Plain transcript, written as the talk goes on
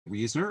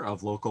Wissner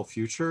of Local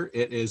Future.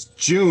 It is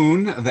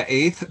June the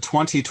 8th,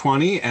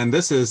 2020, and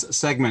this is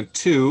segment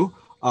 2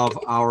 of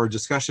our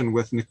discussion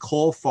with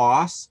Nicole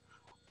Foss,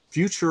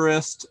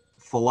 futurist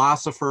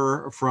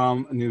philosopher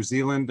from New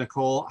Zealand.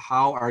 Nicole,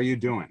 how are you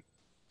doing?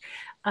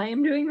 I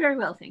am doing very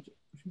well, thank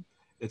you.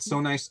 It's so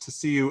nice to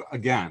see you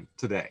again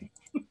today.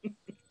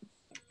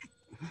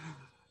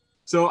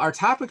 So our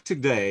topic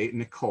today,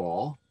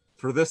 Nicole,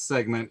 for this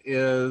segment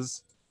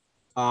is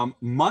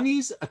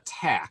money's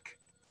attack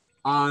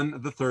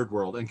on the third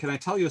world. And can I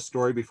tell you a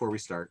story before we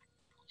start?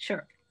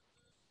 Sure.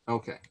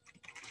 Okay.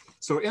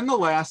 So in the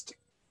last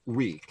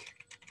week,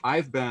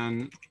 I've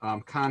been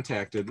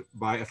contacted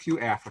by a few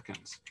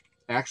Africans,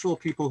 actual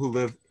people who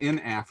live in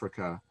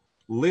Africa,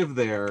 live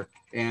there,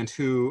 and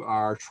who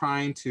are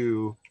trying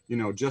to,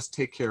 just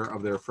take care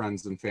of their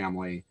friends and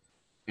family.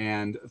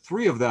 And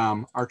 3 of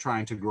them are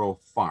trying to grow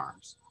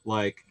farms,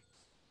 like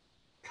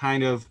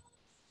kind of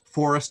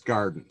forest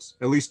gardens.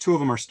 At least 2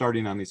 of them are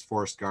starting on these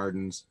forest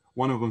gardens.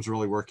 One of them's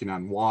really working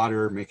on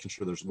water, making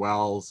sure there's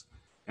wells.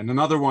 And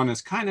another one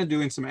is kind of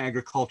doing some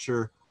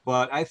agriculture,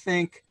 but I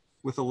think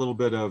with a little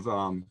bit of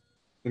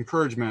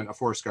encouragement, a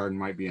forest garden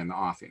might be in the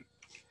offing.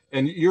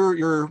 And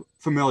you're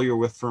familiar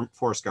with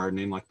forest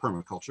gardening, like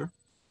permaculture.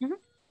 Mm-hmm.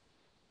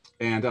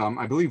 And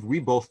I believe we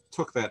both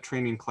took that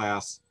training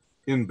class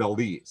in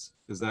Belize.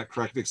 Is that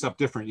correct? Except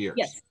different years.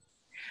 Yes.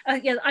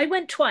 Yeah, I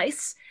went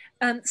twice.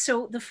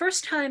 So the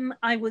first time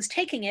I was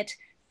taking it,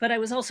 but I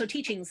was also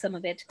teaching some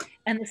of it.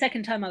 And the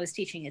second time I was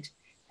teaching it.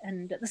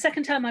 And the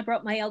second time I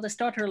brought my eldest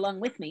daughter along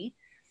with me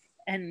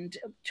and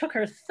took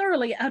her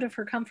thoroughly out of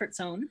her comfort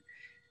zone.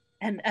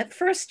 And at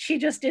first she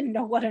just didn't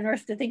know what on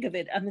earth to think of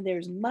it. I mean,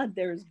 there's mud,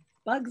 there's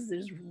bugs,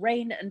 there's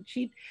rain. And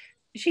she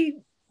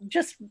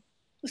just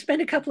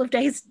spent a couple of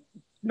days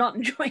not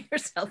enjoying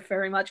herself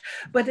very much.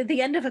 But at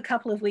the end of a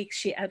couple of weeks,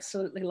 she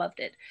absolutely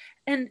loved it.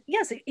 And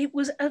yes, it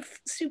was a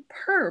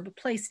superb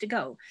place to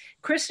go.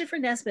 Christopher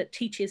Nesbitt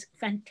teaches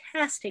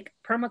fantastic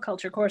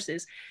permaculture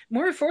courses,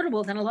 more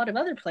affordable than a lot of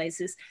other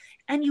places.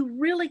 And you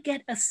really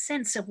get a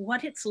sense of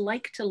what it's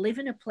like to live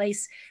in a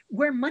place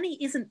where money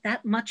isn't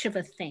that much of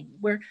a thing,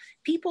 where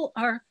people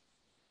are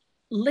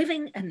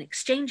living and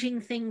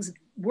exchanging things,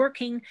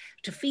 working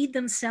to feed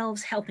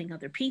themselves, helping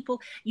other people.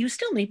 You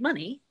still need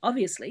money,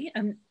 obviously,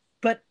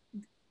 but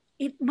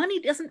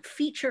money doesn't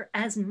feature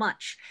as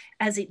much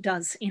as it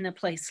does in a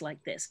place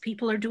like this.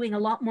 People are doing a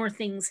lot more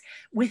things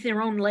with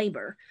their own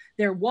labor.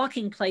 They're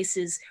walking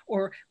places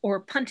or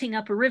punting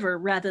up a river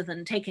rather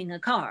than taking a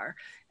car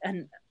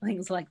and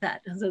things like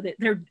that. And so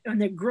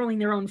they're growing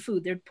their own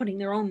food. They're putting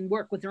their own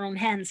work with their own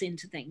hands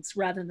into things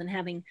rather than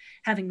having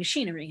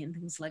machinery and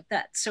things like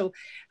that. So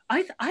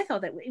I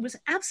thought that it was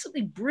an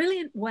absolutely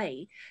brilliant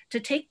way to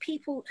take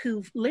people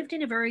who've lived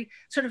in a very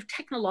sort of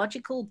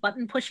technological,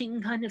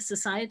 button-pushing kind of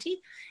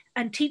society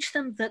and teach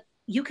them that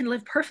you can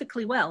live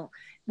perfectly well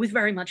with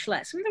very much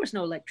less. I mean, there was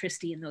no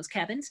electricity in those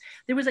cabins.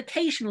 There was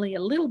occasionally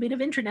a little bit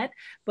of internet,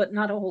 but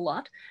not a whole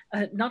lot,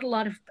 not a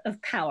lot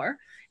of power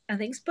and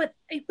things, but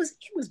it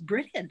was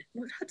brilliant. I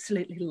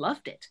absolutely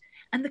loved it.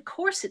 And the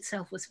course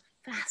itself was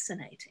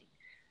fascinating.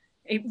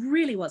 It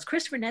really was.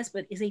 Christopher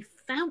Nesbitt is a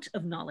fount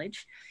of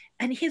knowledge,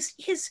 and his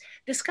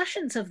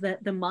discussions of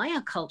the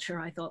Maya culture,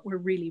 I thought, were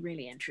really,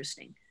 really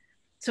interesting.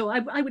 So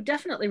I would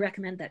definitely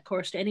recommend that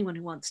course to anyone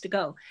who wants to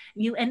go.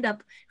 You end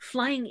up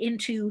flying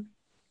into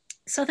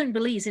southern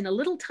Belize in a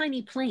little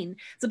tiny plane.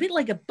 It's a bit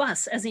like a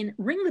bus, as in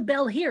ring the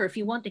bell here if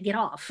you want to get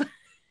off.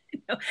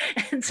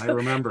 And so, I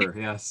remember,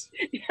 yes.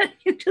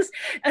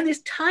 And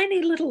this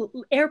tiny little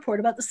airport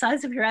about the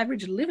size of your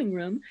average living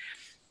room.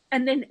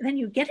 And then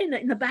you get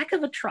in the back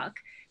of a truck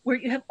where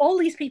you have all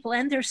these people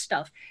and their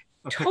stuff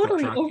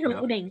totally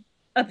overloading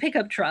a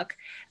pickup truck.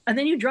 And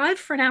then you drive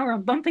for an hour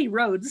on bumpy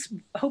roads,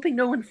 hoping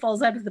no one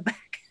falls out of the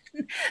back.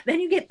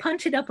 Then you get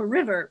punted up a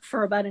river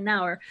for about an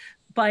hour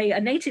by a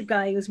native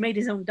guy who's made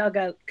his own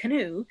dugout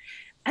canoe.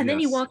 And then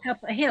you walk up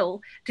a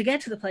hill to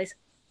get to the place.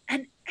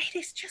 And it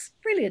is just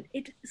brilliant.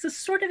 It's a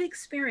sort of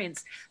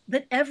experience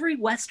that every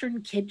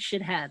Western kid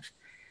should have,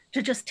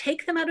 to just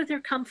take them out of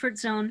their comfort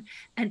zone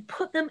and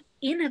put them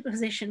in a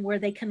position where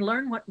they can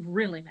learn what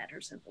really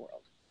matters in the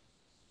world.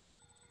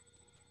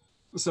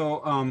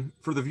 So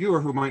for the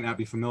viewer who might not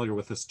be familiar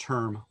with this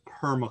term,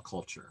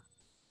 permaculture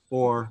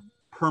or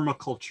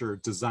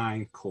permaculture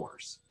design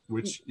course,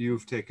 which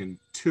you've taken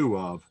 2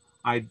 of,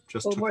 I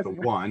just took the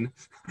 1.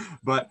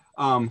 But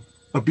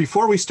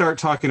before we start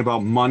talking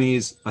about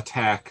money's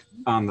attack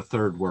on the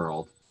third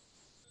world,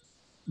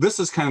 this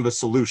is kind of the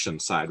solution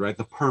side, right?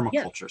 The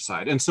permaculture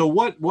side. And so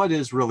what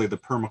is really the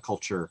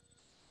permaculture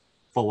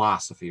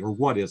philosophy, or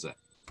what is it?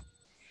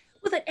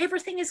 Well, that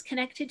everything is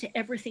connected to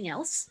everything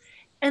else,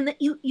 and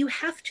that you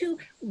have to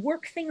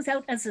work things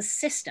out as a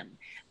system,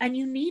 and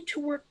you need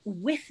to work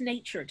with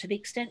nature to the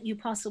extent you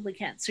possibly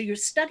can. So you're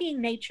studying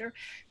nature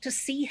to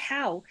see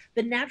how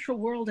the natural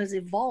world has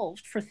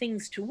evolved for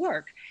things to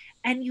work,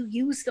 and you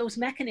use those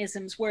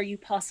mechanisms where you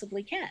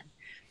possibly can.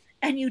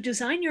 And you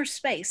design your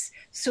space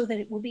so that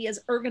it will be as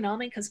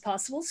ergonomic as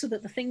possible, so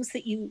that the things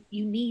that you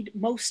need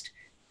most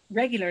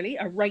regularly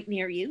are right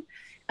near you.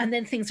 and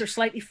then things are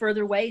slightly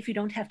further away if you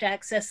don't have to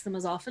access them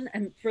as often,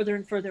 and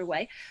further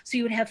away. So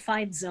you would have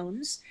 5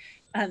 zones,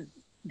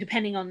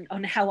 depending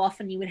on how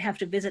often you would have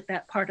to visit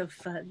that part of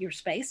your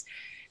space.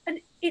 And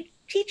it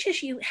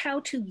teaches you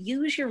how to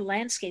use your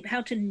landscape,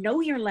 how to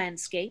know your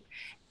landscape,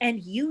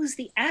 and use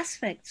the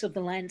aspects of the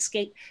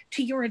landscape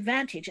to your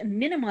advantage and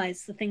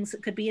minimize the things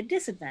that could be a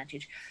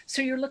disadvantage.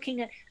 So you're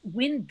looking at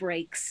wind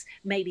breaks.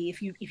 Maybe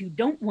if you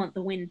don't want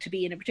the wind to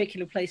be in a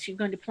particular place,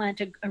 you're going to plant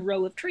a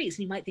row of trees.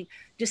 And you might think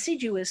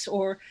deciduous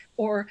or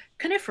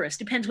coniferous.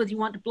 Depends whether you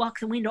want to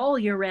block the wind all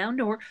year round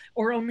or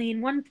only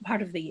in one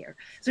part of the year.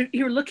 So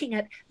you're looking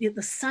at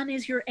the sun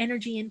is your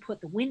energy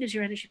input, the wind is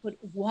your energy input,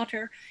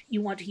 water.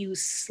 You want to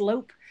use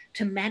slope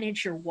to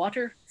manage your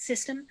water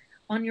system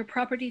on your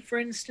property, for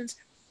instance.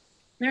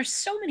 There's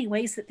so many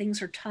ways that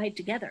things are tied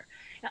together.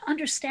 Now,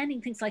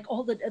 understanding things like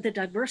all the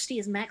diversity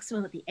is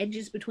maximum at the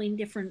edges between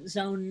different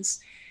zones.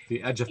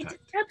 The edge effect.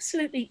 It's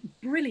absolutely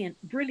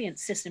brilliant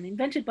system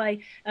invented by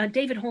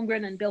David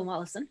Holmgren and Bill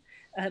Mollison.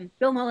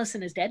 Bill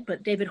Mollison is dead,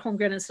 but David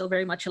Holmgren is still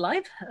very much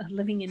alive,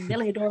 living in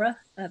Milliadora,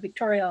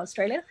 Victoria,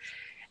 Australia.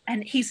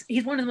 And he's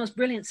one of the most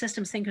brilliant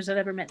systems thinkers I've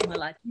ever met in my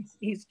life.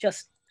 He's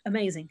just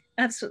amazing,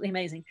 absolutely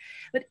amazing.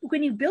 But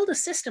when you build a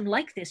system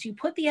like this, you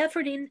put the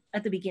effort in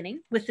at the beginning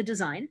with the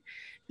design.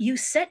 You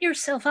set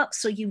yourself up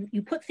so you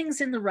put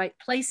things in the right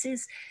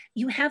places.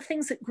 You have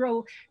things that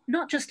grow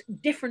not just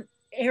different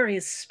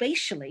areas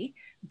spatially,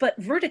 but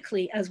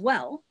vertically as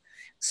well.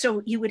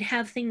 So you would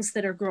have things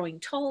that are growing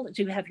tall.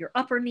 You have your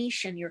upper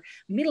niche and your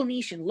middle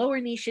niche and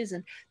lower niches,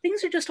 and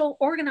things are just all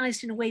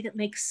organized in a way that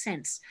makes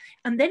sense.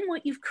 And then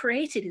what you've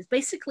created is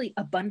basically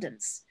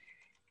abundance.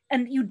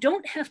 And you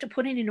don't have to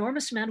put an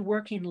enormous amount of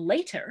work in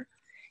later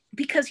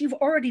because you've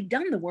already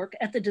done the work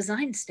at the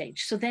design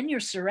stage. So then you're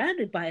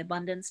surrounded by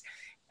abundance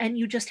and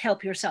you just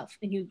help yourself.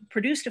 And you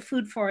produced a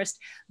food forest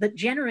that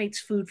generates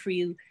food for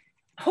you,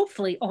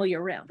 hopefully all year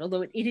round,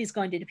 although it is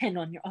going to depend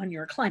on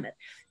your climate.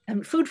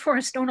 Food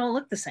forests don't all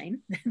look the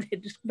same. They're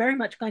just very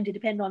much going to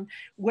depend on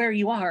where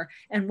you are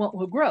and what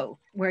will grow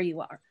where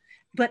you are.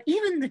 But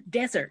even the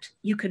desert,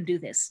 you can do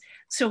this.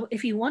 So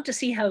if you want to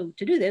see how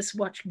to do this,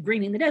 watch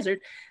Greening the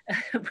Desert,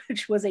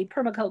 which was a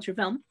permaculture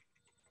film.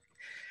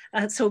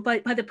 So by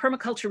the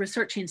Permaculture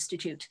Research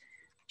Institute.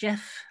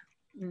 Jeff,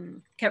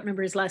 can't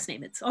remember his last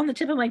name. It's on the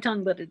tip of my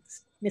tongue, but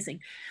it's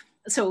missing.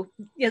 So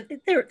yeah,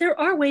 there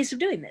are ways of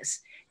doing this.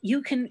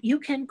 You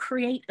can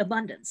create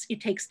abundance.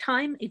 It takes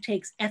time, it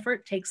takes effort,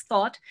 it takes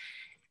thought,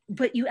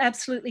 but you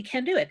absolutely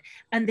can do it.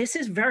 And this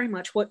is very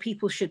much what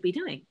people should be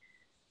doing.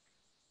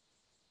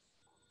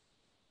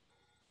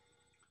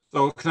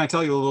 So can I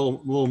tell you a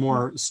little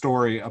more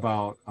story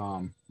about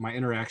my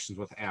interactions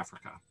with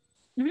Africa?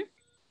 Mm-hmm.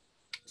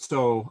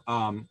 So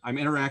I'm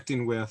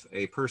interacting with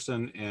a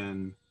person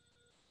in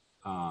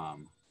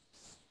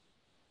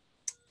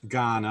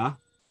Ghana,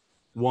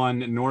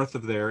 one north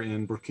of there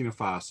in Burkina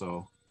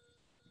Faso,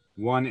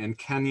 one in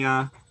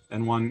Kenya,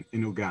 and one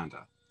in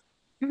Uganda.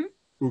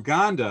 Mm-hmm.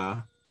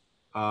 Uganda,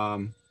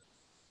 I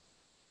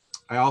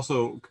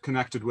also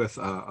connected with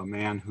a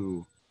man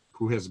who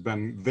has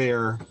been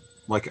there,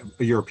 like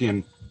a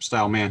European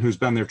style man who's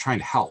been there trying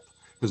to help.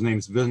 His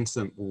name's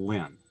Vincent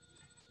Lin.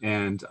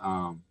 And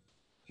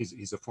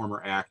he's a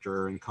former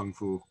actor and Kung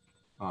Fu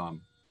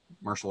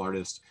martial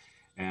artist.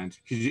 And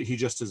he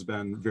just has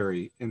been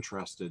very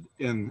interested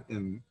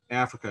in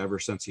Africa ever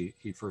since he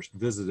first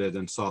visited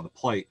and saw the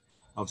plight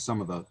of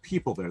some of the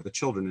people there, the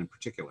children in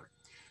particular.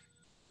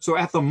 So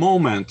at the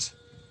moment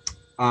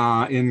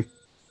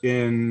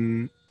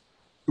in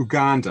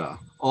Uganda,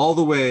 all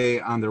the way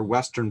on their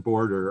western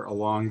border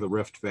along the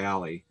Rift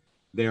Valley,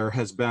 there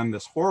has been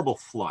this horrible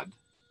flood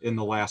in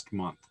the last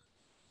month.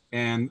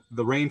 And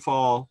the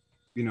rainfall,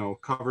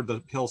 covered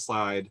the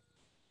hillside.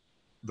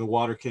 The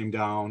water came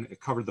down, it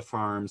covered the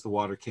farms, the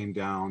water came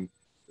down,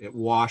 it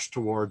washed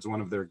towards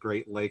one of their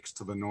great lakes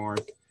to the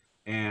north,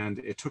 and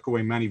it took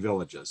away many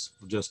villages,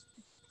 just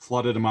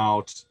flooded them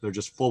out. They're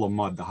just full of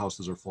mud. The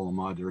houses are full of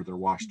mud or they're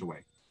washed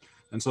away.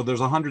 And so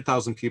there's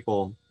 100,000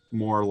 people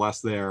more or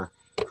less there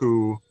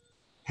who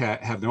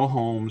have no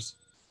homes.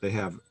 They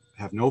have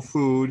no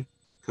food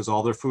because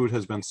all their food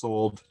has been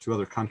sold to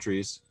other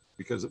countries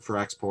for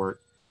export.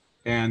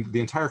 And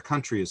the entire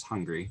country is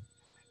hungry.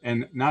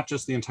 And not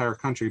just the entire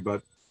country,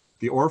 but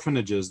the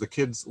orphanages, the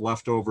kids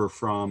left over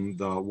from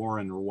the war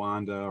in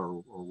Rwanda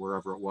or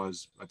wherever it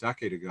was a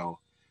decade ago,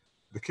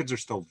 the kids are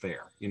still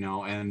there,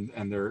 and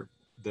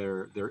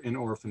they're in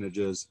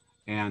orphanages.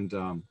 And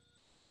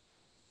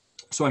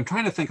so I'm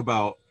trying to think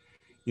about,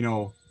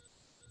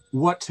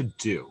 what to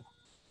do.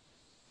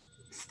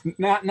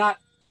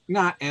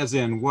 Not as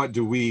in what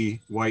do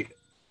we white,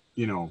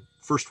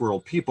 first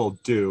world people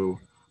do,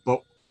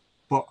 but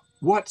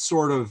what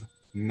sort of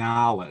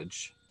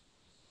knowledge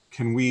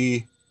can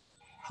we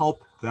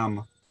help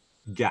them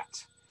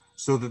get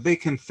so that they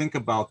can think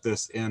about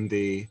this in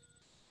the,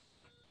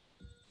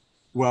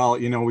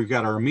 we've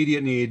got our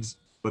immediate needs,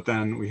 but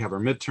then we have our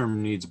midterm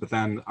needs, but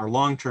then our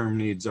long-term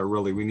needs are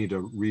really, we need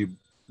to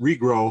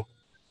regrow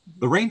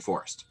the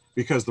rainforest.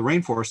 because the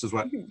rainforest is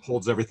what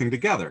holds everything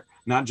together,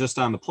 not just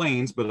on the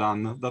plains, but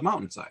on the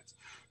mountainsides.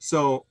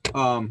 So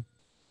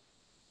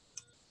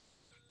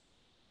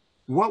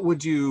what would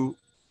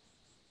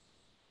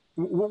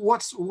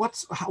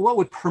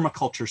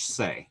permaculture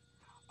say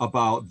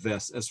about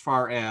this as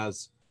far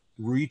as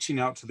reaching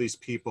out to these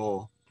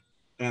people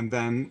and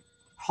then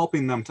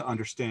helping them to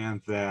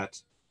understand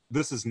that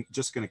this is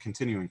just going to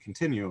continue and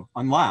continue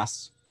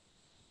unless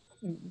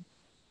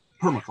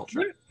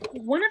permaculture?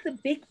 One of the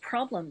big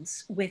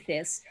problems with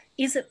this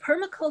is that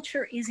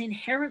permaculture is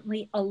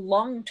inherently a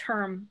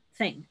long-term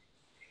thing.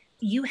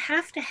 You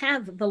have to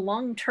have the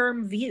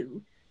long-term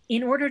view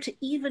in order to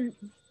even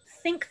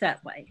think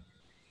that way.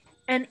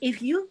 And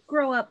if you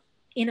grow up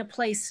in a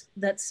place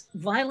that's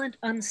violent,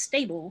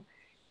 unstable,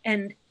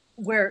 and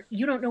where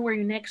you don't know where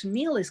your next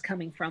meal is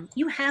coming from,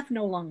 you have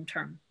no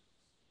long-term.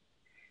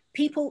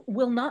 People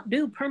will not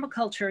do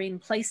permaculture in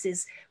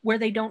places where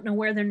they don't know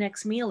where their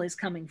next meal is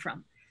coming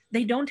from.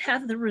 They don't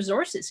have the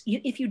resources.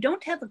 If you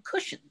don't have a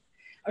cushion,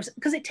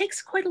 because it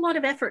takes quite a lot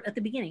of effort at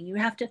the beginning. You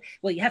have to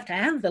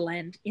have the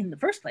land in the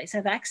first place,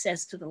 have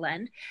access to the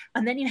land,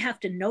 and then you have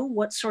to know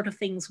what sort of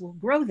things will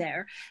grow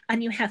there,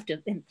 and you have to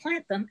then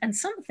plant them. And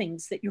some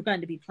things that you're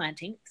going to be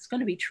planting, it's going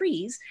to be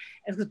trees,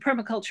 because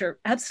permaculture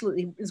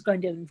absolutely is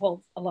going to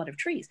involve a lot of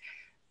trees.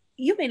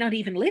 You may not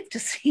even live to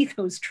see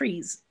those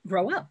trees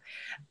grow up.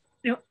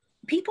 You know,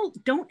 people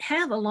don't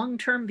have a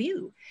long-term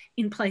view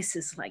in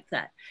places like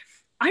that.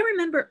 I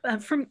remember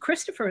from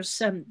Christopher's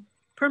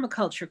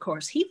permaculture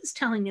course, he was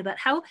telling me about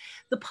how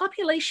the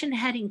population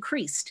had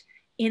increased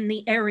in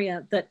the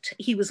area that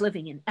he was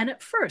living in. And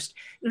at first,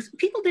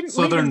 people didn't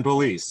Southern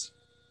Belize.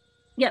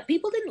 Yeah,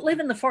 people didn't live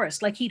in the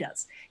forest like he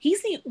does.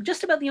 He's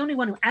just about the only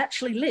one who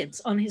actually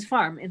lives on his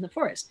farm in the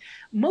forest.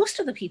 Most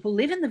of the people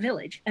live in the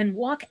village and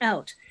walk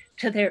out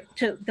to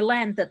the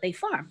land that they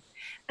farm.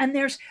 And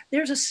there's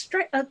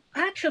a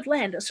patch of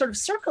land, a sort of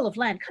circle of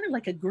land, kind of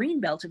like a green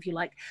belt, if you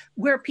like,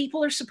 where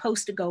people are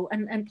supposed to go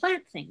and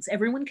plant things.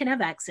 Everyone can have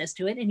access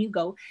to it, and you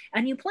go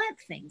and you plant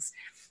things.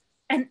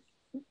 And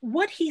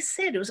what he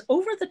said was,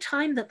 over the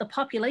time that the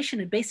population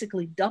had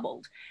basically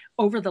doubled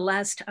over the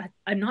last,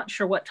 I'm not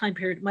sure what time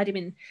period, it might have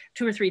been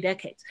 2 or 3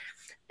 decades.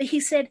 He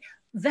said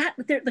that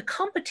the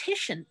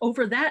competition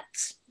over that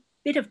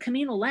bit of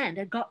communal land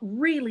had got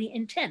really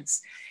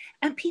intense.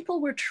 And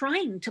people were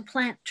trying to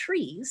plant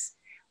trees.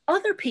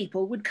 Other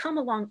people would come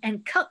along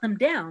and cut them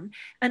down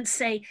and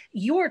say,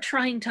 you're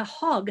trying to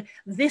hog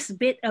this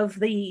bit of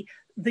the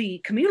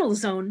communal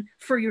zone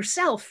for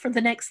yourself for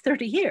the next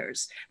 30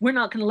 years. We're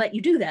not going to let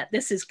you do that.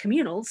 This is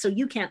communal, so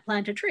you can't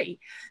plant a tree.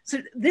 So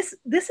this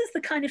is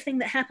the kind of thing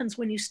that happens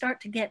when you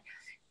start to get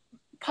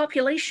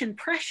population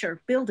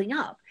pressure building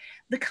up.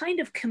 The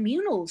kind of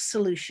communal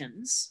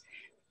solutions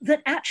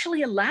that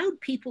actually allowed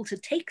people to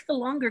take the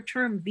longer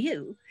term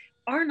view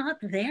are not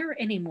there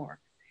anymore.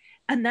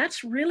 And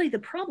that's really the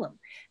problem,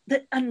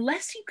 that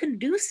unless you can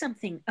do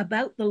something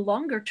about the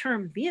longer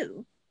term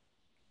view,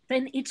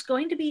 then it's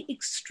going to be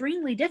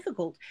extremely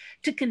difficult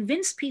to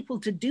convince people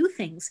to do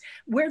things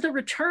where the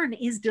return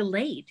is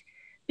delayed,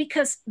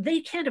 because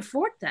they can't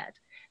afford that.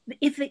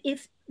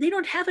 If they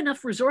don't have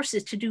enough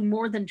resources to do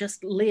more than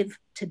just live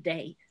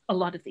today, a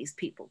lot of these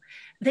people,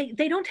 they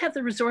don't have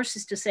the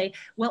resources to say,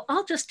 well,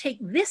 I'll just take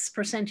this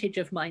percentage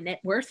of my net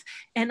worth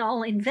and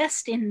I'll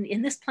invest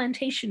in this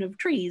plantation of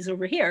trees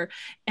over here,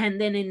 and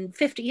then in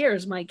 50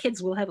 years my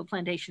kids will have a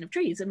plantation of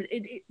trees. I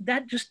mean,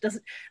 that just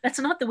doesn't, that's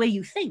not the way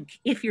you think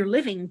if you're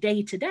living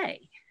day to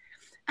day.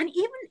 And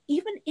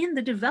even in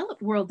the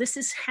developed world, this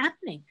is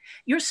happening.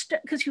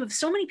 Because you have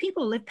so many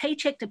people who live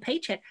paycheck to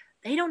paycheck,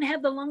 they don't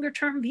have the longer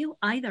term view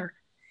either.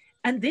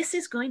 And this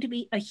is going to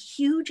be a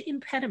huge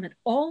impediment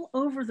all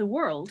over the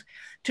world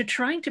to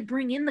trying to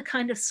bring in the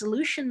kind of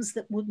solutions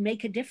that would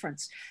make a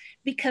difference.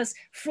 Because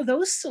for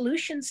those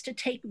solutions to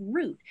take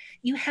root,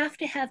 you have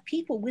to have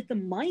people with the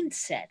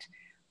mindset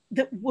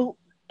that will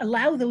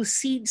allow those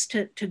seeds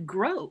to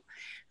grow.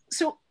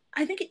 So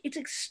I think it's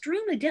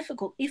extremely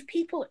difficult if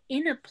people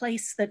in a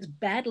place that's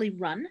badly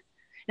run.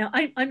 Now,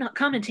 I'm not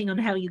commenting on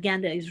how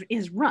Uganda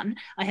is run.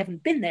 I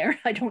haven't been there.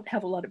 I don't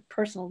have a lot of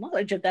personal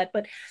knowledge of that.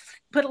 But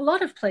a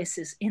lot of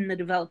places in the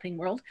developing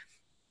world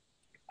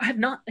have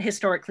not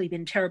historically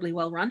been terribly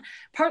well run,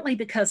 partly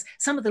because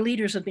some of the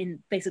leaders have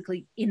been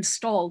basically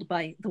installed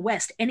by the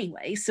West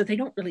anyway, so they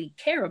don't really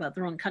care about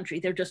their own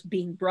country. They're just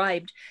being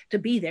bribed to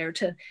be there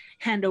to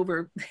hand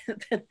over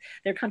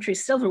their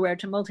country's silverware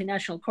to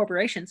multinational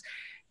corporations.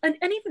 And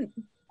even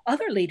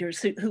other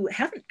leaders who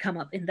haven't come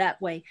up in that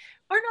way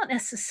are not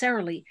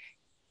necessarily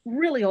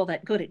really all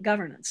that good at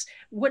governance.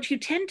 What you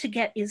tend to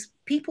get is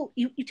people,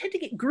 you tend to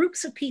get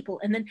groups of people,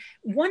 and then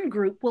one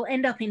group will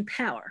end up in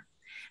power.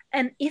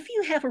 And if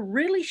you have a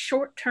really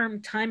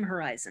short-term time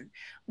horizon,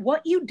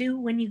 what you do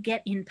when you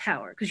get in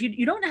power, because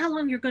you don't know how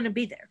long you're going to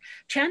be there,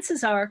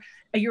 chances are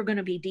you're going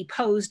to be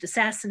deposed,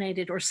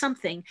 assassinated, or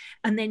something,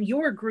 and then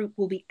your group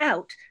will be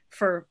out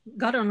for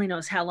God only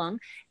knows how long,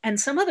 and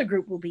some other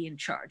group will be in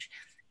charge.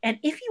 And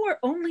if you are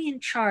only in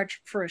charge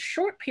for a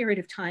short period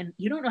of time,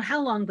 you don't know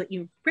how long, but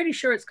you're pretty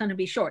sure it's going to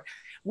be short.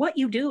 what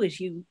you do is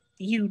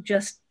you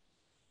just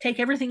take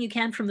everything you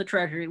can from the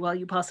treasury while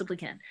you possibly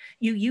can.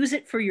 You use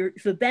it for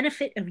the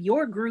benefit of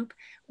your group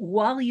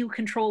while you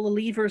control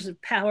the levers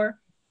of power.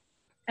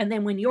 And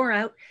then when you're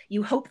out,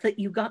 you hope that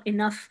you got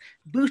enough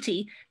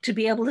booty to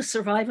be able to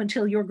survive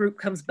until your group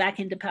comes back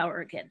into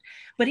power again.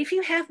 But if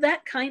you have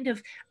that kind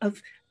of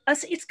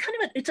it's kind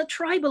of it's a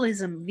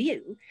tribalism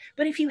view.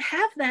 But if you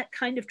have that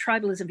kind of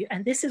tribalism view,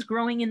 and this is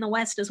growing in the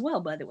West as well,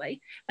 by the way,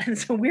 and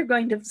so we're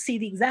going to see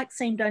the exact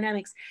same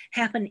dynamics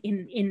happen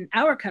in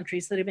our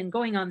countries that have been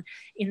going on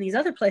in these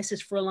other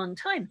places for a long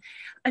time.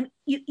 And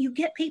you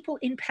get people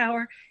in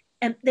power,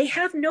 and they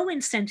have no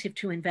incentive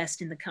to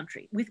invest in the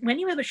country. When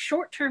you have a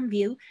short-term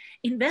view,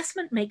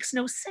 investment makes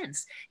no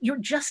sense. You're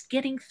just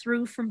getting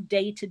through from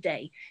day to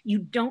day. You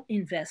don't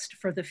invest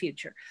for the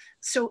future.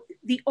 So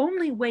the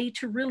only way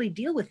to really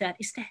deal with that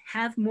is to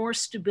have more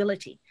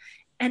stability.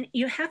 And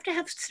you have to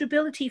have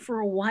stability for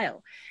a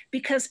while,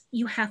 because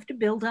you have to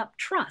build up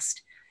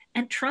trust.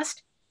 And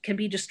trust can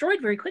be destroyed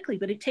very quickly,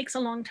 but it takes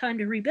a long time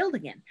to rebuild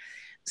again.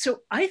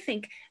 So I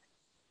think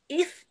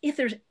if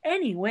there's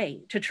any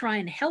way to try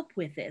and help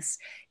with this,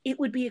 it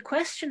would be a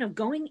question of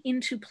going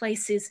into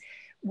places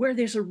where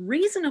there's a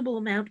reasonable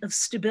amount of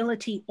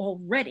stability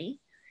already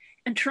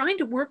and trying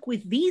to work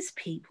with these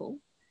people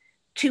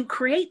to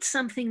create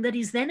something that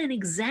is then an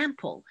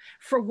example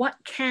for what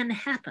can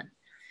happen.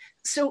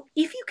 So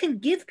if you can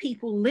give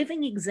people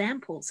living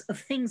examples of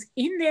things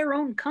in their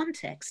own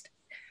context,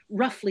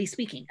 roughly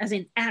speaking, as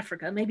in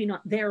Africa, maybe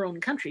not their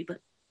own country, but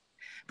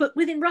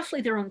within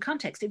roughly their own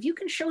context, if you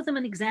can show them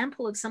an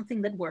example of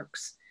something that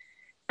works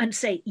and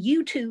say,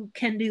 you too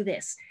can do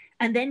this,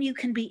 and then you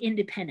can be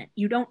independent,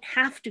 you don't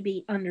have to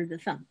be under the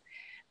thumb,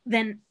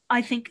 then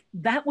I think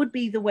that would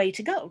be the way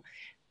to go.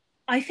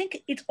 I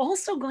think it's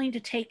also going to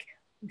take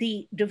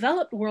the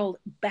developed world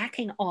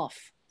backing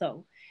off,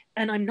 though,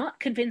 and I'm not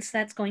convinced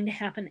that's going to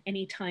happen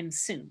anytime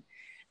soon.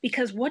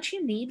 Because what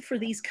you need for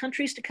these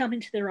countries to come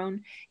into their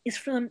own is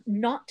for them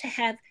not to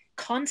have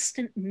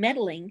constant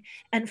meddling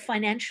and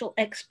financial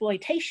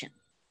exploitation,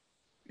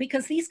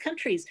 because these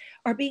countries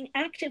are being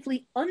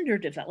actively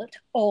underdeveloped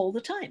all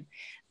the time.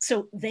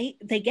 So they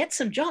get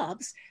some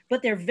jobs,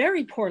 but they're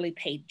very poorly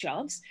paid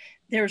jobs.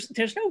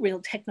 There's no real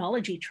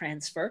technology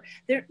transfer.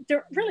 There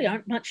really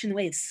aren't much in the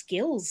way of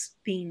skills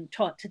being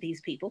taught to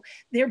these people.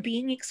 They're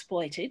being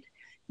exploited.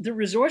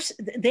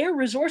 Their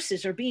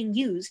resources are being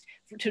used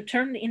to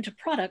turn into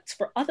products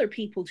for other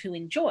people to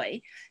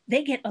enjoy.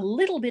 They get a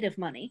little bit of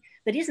money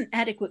that isn't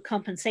adequate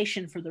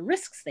compensation for the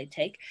risks they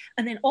take.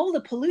 And then all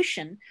the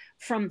pollution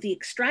from the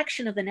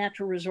extraction of the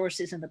natural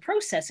resources and the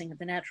processing of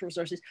the natural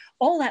resources,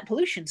 all that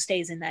pollution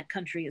stays in that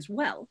country as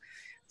well.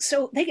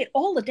 So they get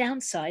all the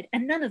downside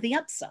and none of the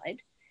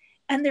upside.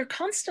 And they're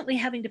constantly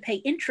having to pay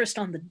interest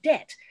on the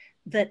debt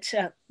that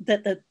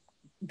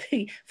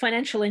the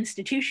financial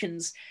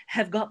institutions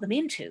have got them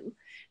into.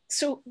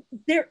 So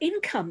their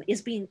income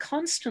is being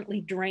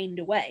constantly drained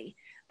away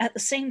at the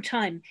same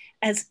time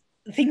as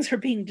things are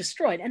being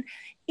destroyed. And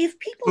if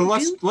people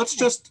let's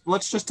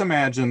just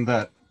imagine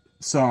that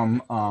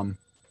some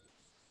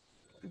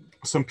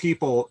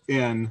people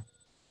in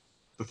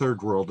the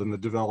third world, in the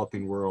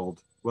developing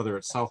world, whether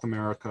it's South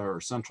America or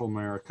Central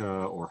America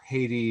or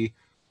Haiti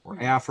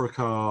or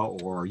Africa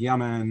or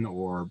Yemen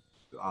or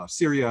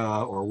Syria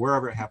or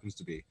wherever it happens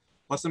to be.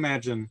 Let's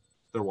imagine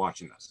they're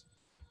watching this.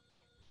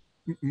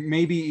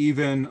 Maybe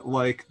even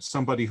like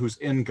somebody who's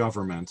in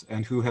government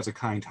and who has a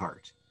kind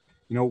heart.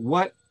 You know,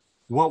 what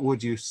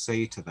would you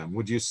say to them?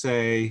 Would you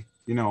say,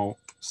 you know,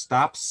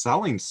 stop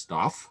selling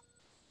stuff,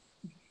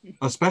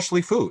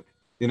 especially food?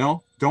 You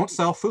know, don't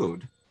sell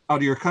food out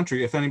of your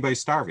country if anybody's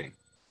starving.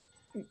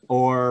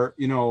 Or,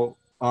 you know,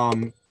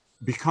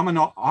 become an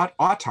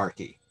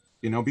autarky,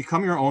 you know,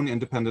 become your own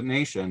independent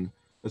nation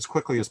as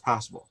quickly as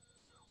possible.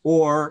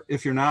 Or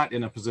if you're not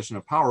in a position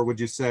of power, would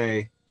you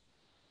say,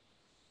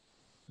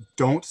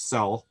 don't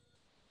sell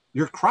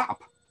your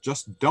crop?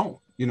 Just don't,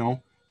 you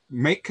know,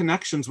 make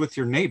connections with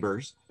your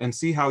neighbors and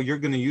see how you're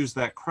going to use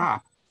that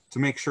crop to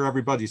make sure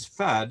everybody's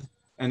fed.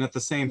 And at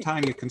the same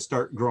time, you can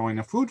start growing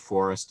a food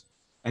forest,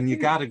 and you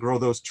got to grow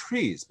those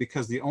trees,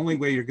 because the only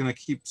way you're going to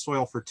keep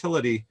soil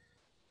fertility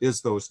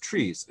is those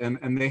trees.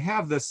 And they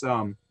have this,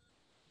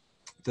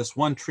 this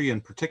one tree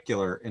in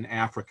particular in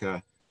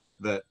Africa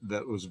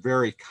that was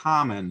very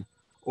common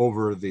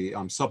over the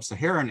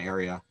sub-Saharan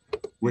area,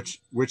 which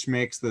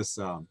makes this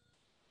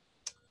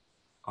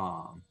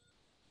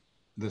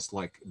this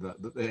like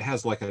it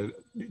has like a,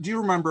 do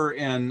you remember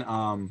in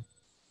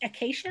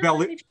acacia?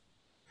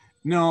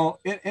 No,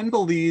 in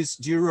Belize,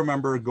 do you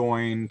remember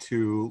going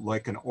to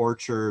like an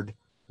orchard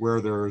where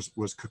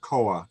was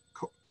cocoa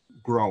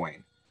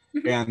growing?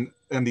 And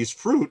these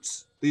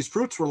fruits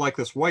were like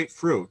this white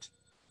fruit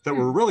that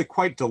were really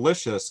quite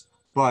delicious,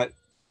 but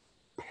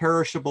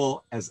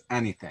perishable as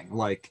anything.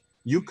 Like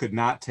you could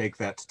not take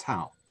that to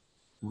town,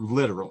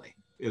 literally.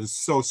 It is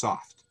so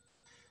soft,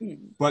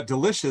 but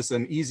delicious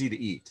and easy to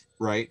eat,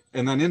 right?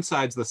 And then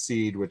inside's the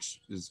seed, which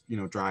is, you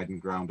know, dried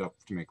and ground up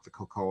to make the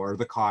cocoa or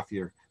the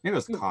coffee, or maybe it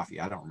was the coffee,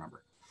 I don't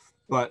remember.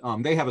 but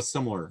they have a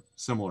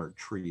similar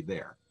tree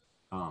there.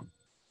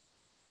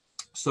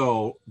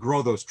 So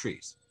grow those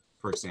trees,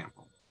 for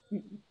example.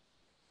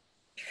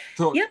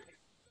 So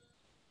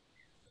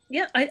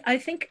yeah, I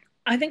think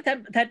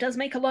that does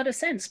make a lot of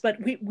sense, but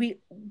we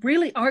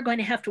really are going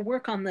to have to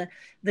work on the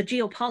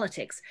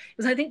geopolitics,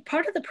 because I think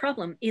part of the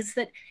problem is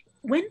that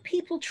when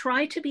people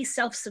try to be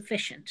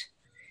self-sufficient,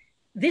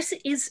 this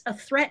is a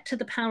threat to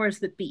the powers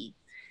that be.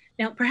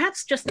 Now,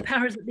 perhaps just the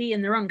powers that be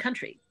in their own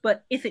country,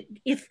 but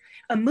if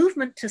a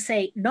movement to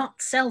say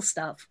not sell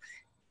stuff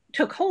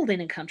took hold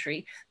in a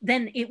country,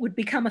 then it would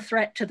become a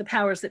threat to the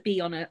powers that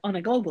be on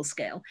a global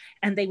scale,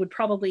 and they would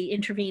probably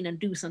intervene and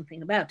do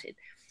something about it.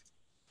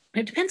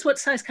 It depends what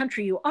size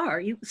country you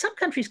are. Some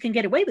countries can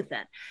get away with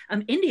that.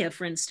 India,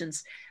 for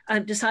instance,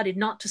 decided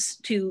not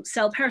to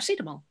sell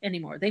paracetamol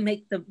anymore. They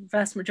make the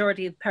vast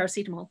majority of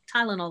paracetamol,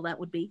 Tylenol that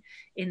would be,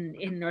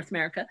 in North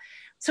America.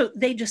 So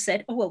they just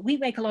said, oh, well, we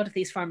make a lot of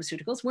these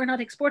pharmaceuticals. We're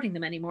not exporting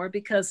them anymore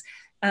because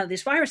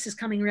this virus is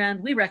coming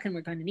around. We reckon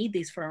we're going to need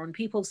these for our own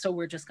people, so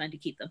we're just going to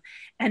keep them.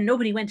 And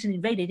nobody went and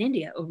invaded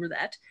India over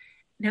that.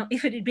 Now,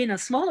 if it had been a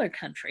smaller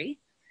country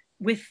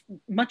with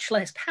much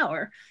less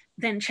power,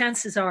 then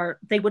chances are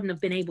they wouldn't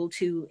have been able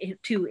to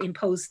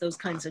impose those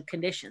kinds of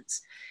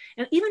conditions.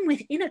 And even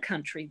within a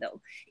country, though,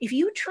 if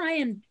you try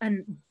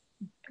and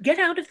get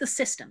out of the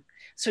system,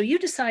 so you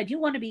decide you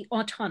want to be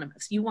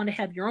autonomous, you want to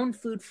have your own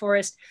food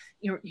forest,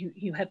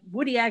 you have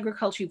woody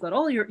agriculture, you've got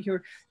all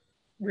your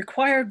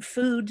required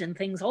food and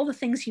things, all the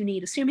things you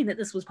need, assuming that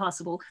this was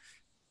possible,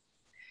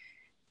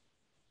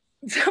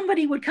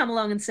 somebody would come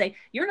along and say,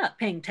 you're not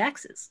paying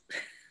taxes.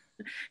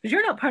 Because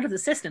you're not part of the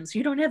system, so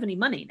you don't have any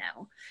money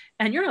now,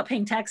 and you're not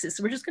paying taxes,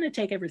 so we're just going to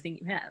take everything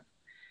you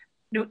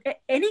have.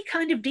 Any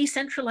kind of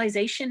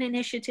decentralization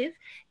initiative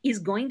is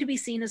going to be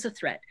seen as a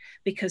threat,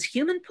 because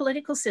human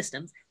political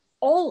systems,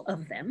 all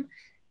of them,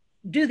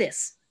 do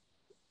this.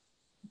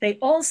 They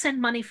all send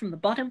money from the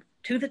bottom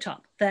to the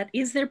top. That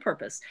is their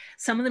purpose.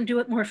 Some of them do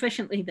it more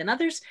efficiently than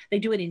others. They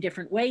do it in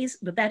different ways,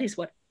 but that is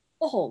what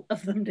all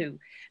of them do.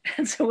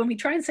 And so when we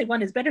try and say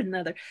one is better than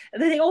the other,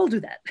 they all do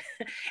that.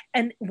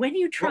 And when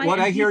you try, what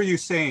I hear you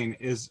saying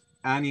is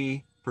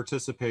any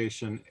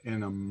participation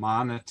in a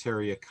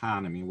monetary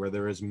economy where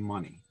there is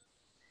money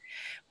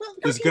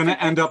is going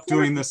to end up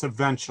doing this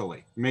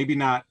eventually. Maybe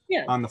not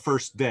on the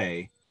first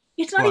day.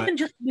 It's not even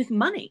just with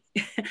money.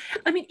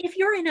 I mean, if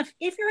you're in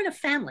a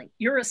family,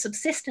 you're a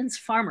subsistence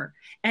farmer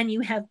and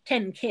you have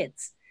 10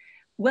 kids,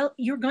 well,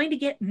 you're going to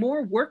get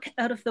more work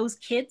out of those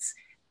kids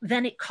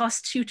than it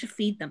costs you to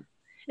feed them.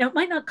 Now, it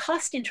might not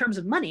cost in terms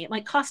of money, it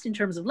might cost in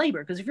terms of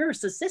labor, because if you're a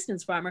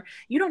subsistence farmer,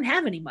 you don't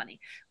have any money.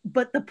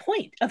 But the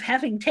point of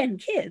having 10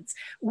 kids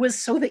was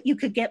so that you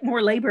could get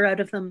more labor out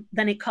of them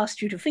than it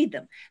cost you to feed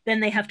them. Then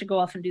they have to go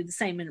off and do the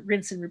same and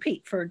rinse and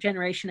repeat for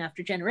generation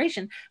after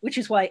generation, which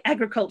is why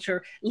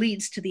agriculture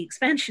leads to the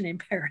expansion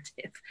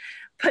imperative.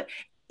 But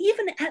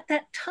even at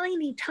that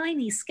tiny,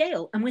 tiny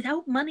scale, and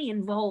without money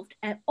involved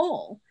at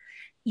all,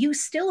 you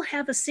still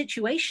have a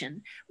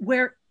situation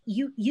where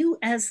you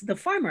as the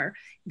farmer,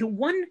 the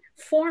one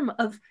form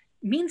of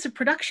means of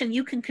production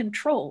you can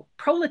control,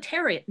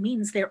 proletariat,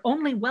 means their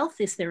only wealth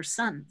is their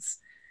sons.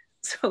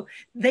 So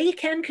they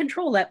can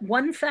control that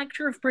one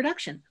factor of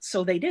production.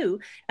 So they do,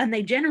 and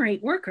they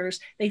generate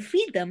workers, they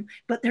feed them,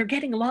 but they're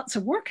getting lots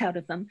of work out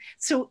of them.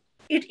 So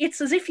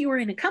it's as if you were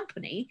in a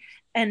company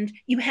and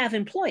you have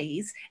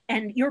employees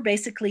and you're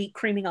basically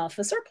creaming off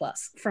a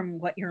surplus from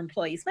what your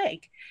employees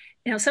make.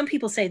 You know, some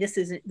people say this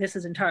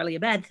is entirely a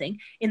bad thing.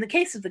 In the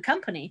case of the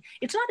company,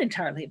 it's not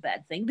entirely a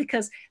bad thing,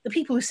 because the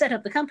people who set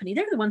up the company,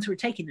 they're the ones who are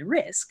taking the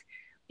risk.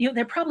 You know,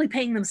 they're probably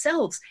paying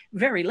themselves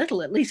very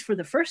little, at least for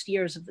the first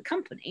years of the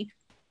company.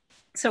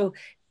 So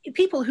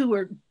people who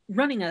are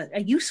running a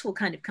useful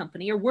kind of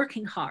company are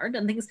working hard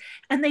and things,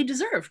 and they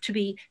deserve to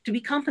be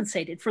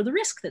compensated for the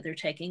risk that they're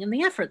taking and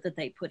the effort that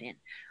they put in.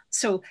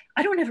 So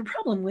I don't have a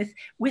problem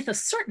with a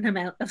certain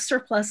amount of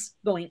surplus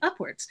going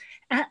upwards.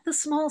 At the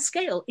small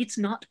scale, it's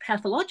not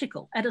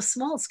pathological. At a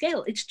small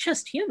scale, it's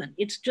just human.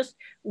 It's just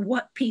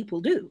what people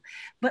do.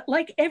 But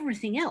like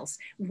everything else,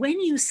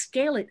 when you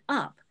scale it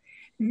up,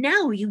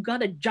 now you've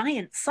got a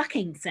giant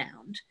sucking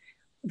sound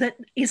that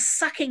is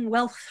sucking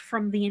wealth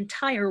from the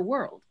entire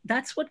world.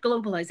 That's what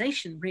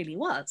globalization really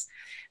was.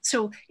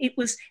 So it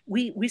was,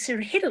 we sort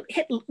of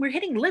we're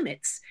hitting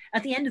limits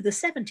at the end of the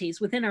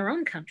 70s within our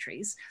own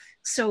countries.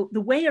 So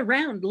the way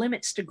around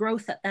limits to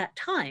growth at that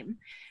time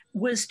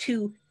was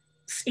to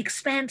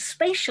expand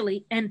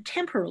spatially and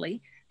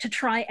temporally to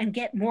try and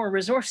get more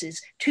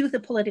resources to the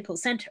political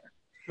center.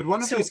 Could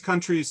one of these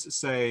countries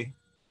say,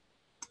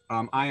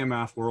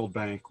 IMF, World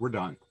Bank, we're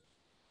done?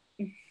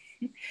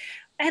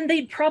 And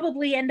they'd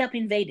probably end up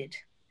invaded.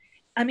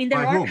 I mean, there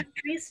are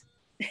countries,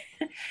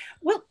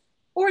 well,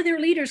 or their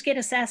leaders get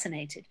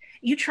assassinated.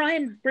 You try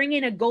and bring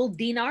in a gold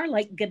dinar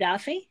like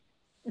Gaddafi,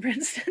 for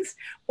instance,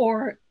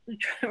 or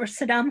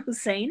Saddam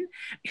Hussein.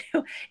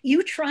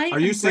 You try. Are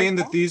you saying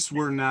that these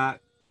were not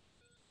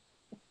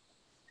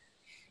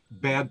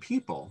bad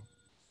people?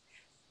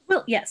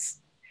 Well, yes.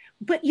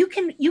 But you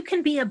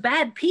can be a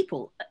bad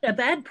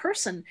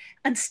person,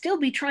 and still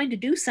be trying to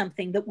do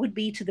something that would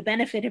be to the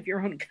benefit of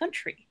your own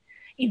country,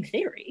 in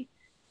theory.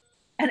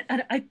 And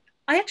I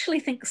actually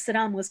think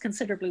Saddam was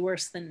considerably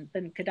worse than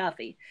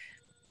Gaddafi.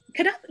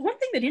 One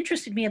thing that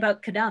interested me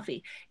about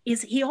Gaddafi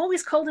is he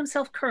always called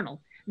himself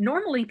colonel.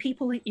 Normally,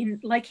 people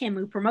like him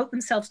who promote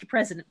themselves to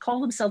president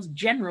call themselves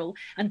general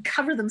and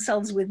cover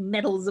themselves with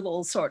medals of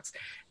all sorts.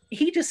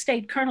 He just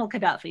stayed Colonel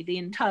Gaddafi the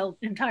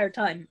entire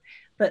time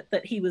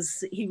that he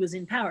was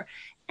in power.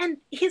 And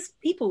his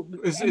people...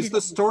 Is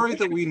the story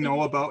that we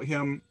know about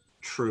him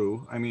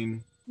true? I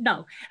mean...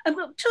 No,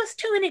 just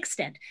to an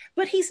extent.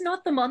 But he's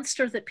not the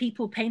monster that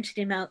people painted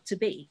him out to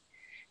be.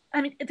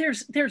 I mean,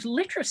 there's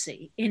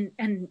literacy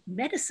and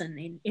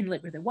medicine in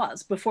Libya. There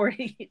was before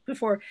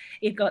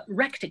it got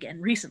wrecked again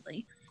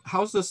recently.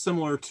 How's this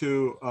similar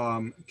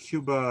to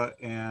Cuba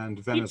and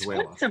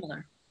Venezuela? It's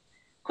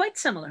quite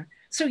similar.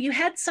 So you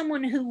had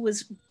someone who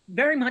was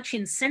very much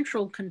in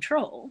central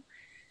control,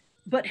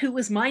 but who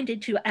was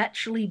minded to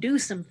actually do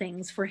some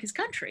things for his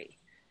country.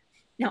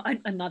 Now,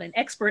 I'm not an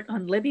expert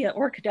on Libya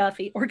or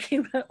Gaddafi or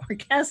Cuba or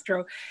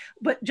Castro,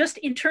 but just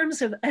in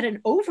terms of at an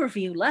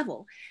overview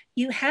level,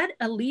 you had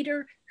a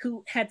leader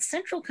who had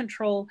central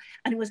control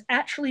and was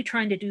actually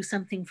trying to do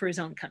something for his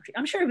own country.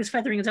 I'm sure he was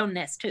feathering his own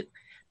nest too,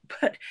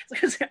 but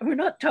we're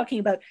not talking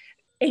about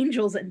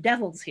angels and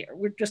devils here.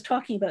 We're just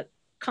talking about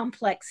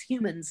complex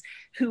humans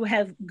who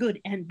have good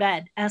and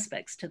bad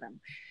aspects to them.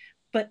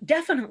 But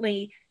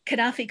definitely,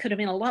 Gaddafi could have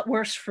been a lot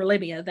worse for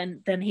Libya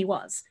than he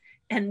was.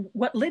 And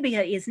what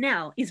Libya is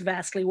now is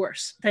vastly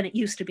worse than it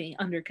used to be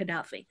under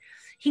Gaddafi.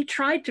 He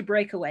tried to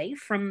break away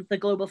from the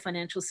global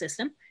financial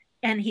system,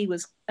 and he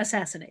was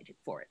assassinated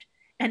for it.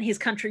 And his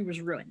country was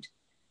ruined.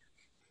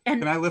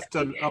 And can I lift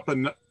up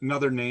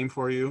another name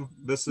for you?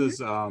 This is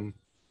Burkina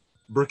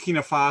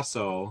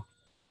Faso.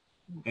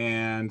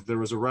 And there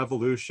was a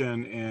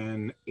revolution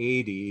in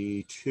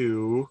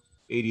 82,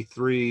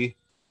 83.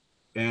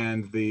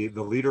 And the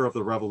leader of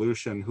the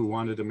revolution, who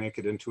wanted to make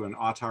it into an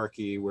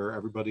autarky where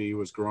everybody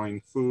was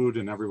growing food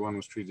and everyone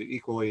was treated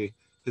equally,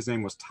 his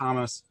name was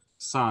Thomas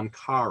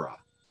Sankara.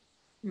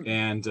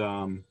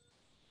 And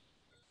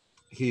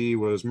he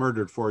was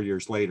murdered 4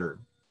 years later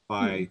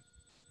by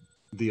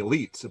the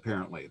elites,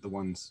 apparently, the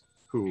ones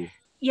who...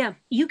 Yeah,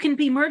 you can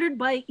be murdered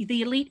by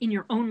the elite in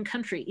your own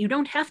country. You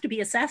don't have to be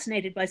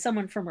assassinated by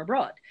someone from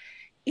abroad.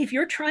 If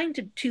you're trying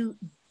to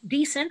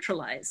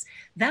decentralize,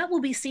 that will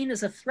be seen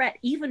as a threat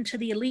even to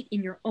the elite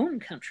in your own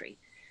country.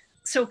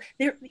 So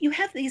there you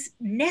have these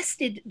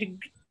nested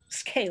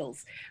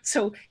scales.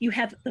 So you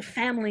have the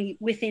family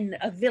within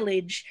a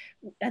village,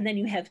 and then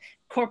you have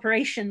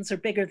corporations are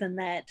bigger than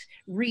that,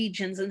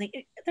 regions, and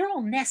they're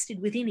all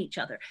nested within each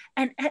other.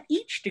 And at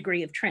each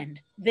degree of trend,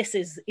 this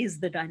is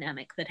the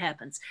dynamic that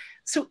happens.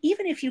 So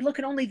even if you look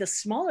at only the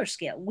smaller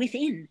scale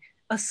within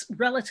a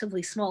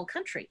relatively small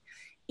country,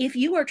 if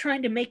you are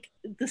trying to make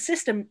the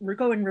system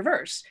go in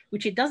reverse,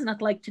 which it does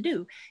not like to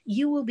do,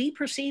 you will be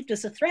perceived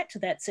as a threat to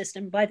that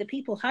system by the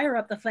people higher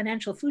up the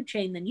financial food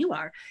chain than you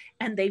are,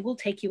 and they will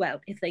take you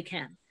out if they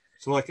can.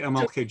 So like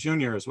MLK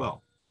Jr. as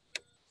well.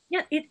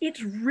 Yeah,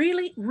 it's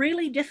really,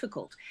 really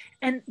difficult.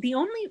 And the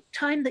only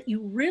time that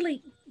you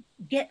really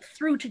get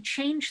through to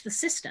change the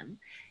system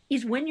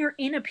is when you're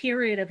in a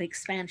period of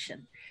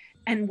expansion.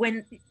 And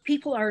when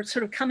people are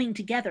sort of coming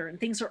together and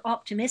things are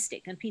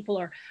optimistic and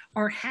people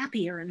are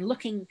happier and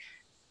looking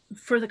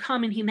for the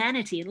common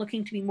humanity and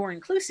looking to be more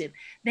inclusive,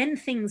 then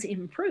things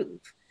improve.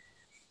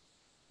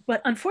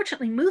 But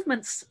unfortunately,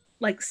 movements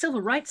like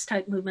civil rights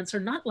type movements are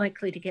not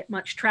likely to get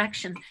much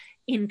traction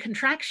in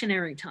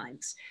contractionary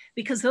times,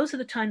 because those are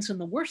the times when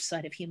the worst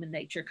side of human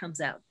nature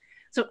comes out.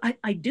 So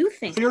I do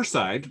think... Fear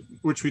side,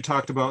 which we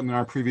talked about in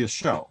our previous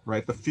show,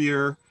 right? The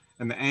fear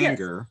and the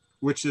anger, yes,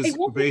 which is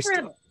based...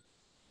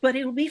 But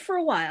it'll be for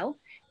a while.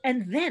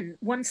 And then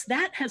once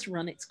that has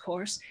run its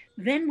course,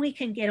 then we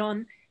can get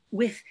on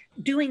with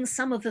doing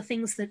some of the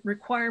things that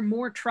require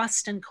more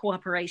trust and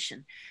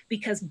cooperation.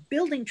 Because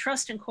building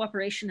trust and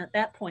cooperation at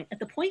that point, at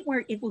the point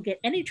where it will get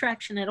any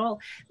traction at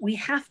all, we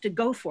have to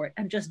go for it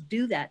and just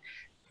do that.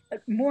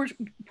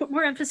 Put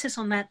more emphasis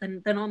on that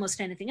than almost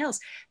anything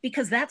else,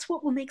 because that's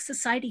what will make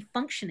society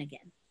function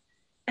again.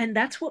 And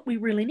that's what we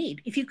really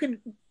need. If you can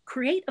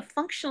create a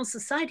functional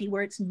society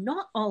where it's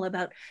not all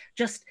about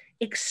just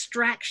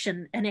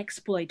extraction and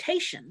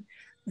exploitation,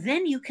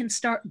 then you can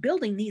start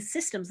building these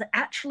systems that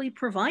actually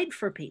provide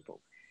for people.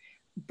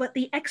 But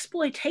the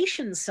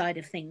exploitation side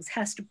of things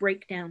has to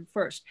break down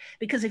first,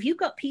 because if you've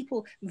got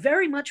people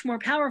very much more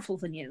powerful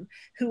than you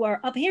who are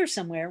up here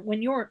somewhere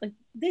when you're like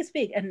this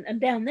big and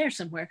down there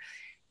somewhere,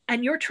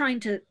 and you're trying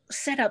to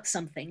set up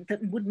something that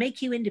would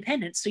make you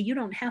independent so you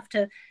don't have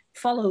to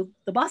follow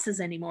the bosses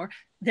anymore,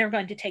 they're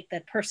going to take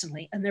that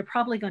personally, and they're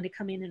probably going to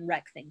come in and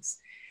wreck things.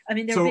 I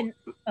mean, there have been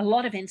a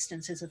lot of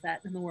instances of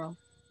that in the world.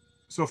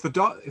 So if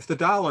the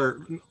dollar,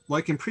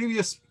 like in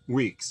previous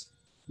weeks,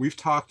 you've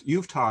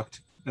talked,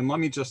 and let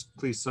me just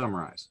please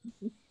summarize.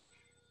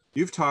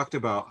 You've talked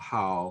about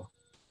how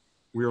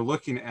we're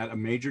looking at a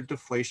major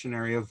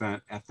deflationary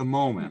event at the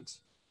moment,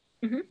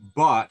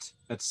 But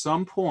at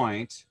some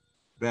point,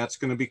 that's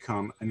going to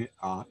become an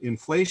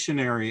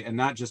inflationary, and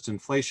not just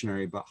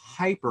inflationary, but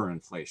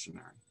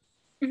hyperinflationary.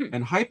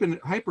 And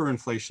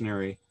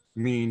hyperinflationary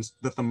means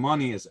that the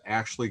money is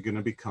actually going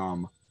to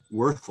become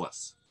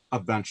worthless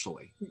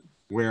eventually,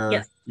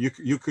 where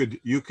you could,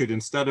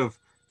 instead of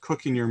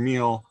cooking your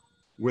meal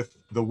with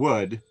the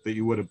wood that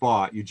you would have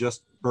bought, you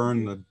just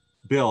burn the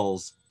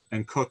bills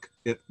and cook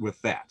it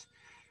with that.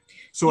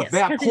 So at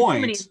that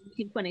point,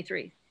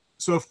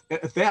 so if,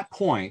 at that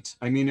point,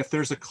 I mean, if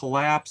there's a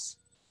collapse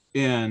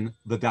in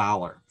the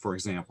dollar, for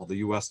example, the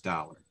US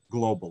dollar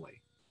globally,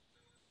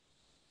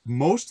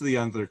 most of the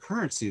other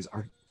currencies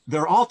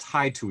they're all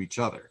tied to each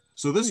other.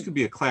 So this could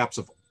be a collapse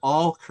of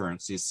all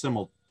currencies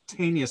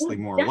simultaneously,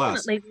 more or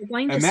less.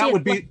 And that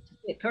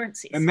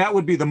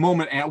would be the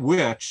moment at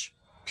which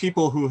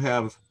people who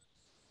have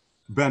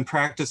been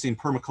practicing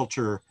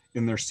permaculture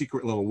in their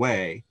secret little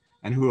way,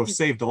 and who have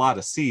saved a lot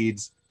of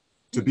seeds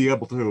to be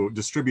able to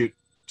distribute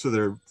to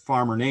their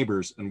farmer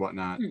neighbors and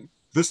whatnot,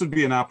 this would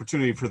be an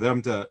opportunity for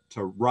them to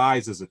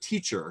rise as a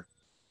teacher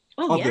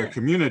of their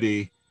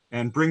community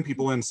and bring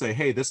people in and say,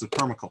 hey, this is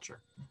permaculture.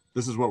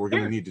 This is what we're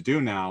going to need to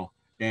do now.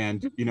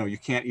 And, you know, you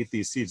can't eat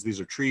these seeds. These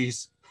are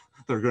trees.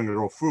 They're going to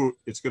grow fruit.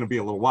 It's going to be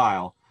a little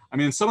while. I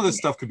mean, some of this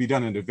stuff could be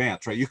done in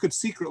advance, right? You could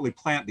secretly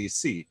plant these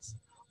seeds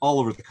all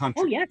over the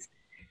country. Oh, yes.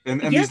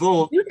 And these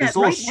little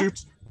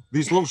shoots,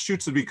 these little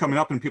shoots would be coming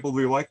up, and people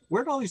would be like,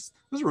 where'd all these,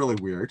 this is really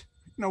weird.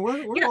 You know,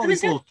 where'd all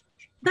these little...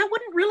 That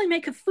wouldn't really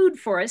make a food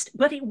forest,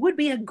 but it would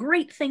be a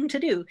great thing to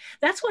do.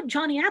 That's what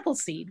Johnny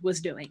Appleseed was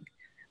doing.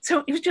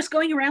 So he was just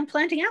going around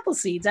planting apple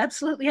seeds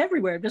absolutely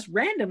everywhere, just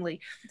randomly.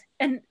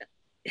 And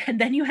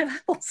then you have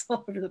apples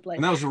all over the place.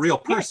 And that was a real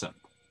person.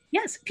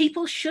 Yes,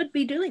 people should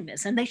be doing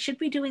this, and they should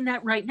be doing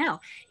that right now.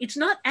 It's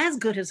not as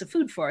good as a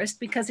food forest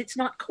because it's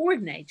not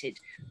coordinated.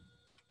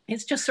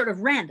 It's just sort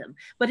of random,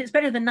 but it's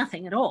better than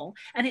nothing at all.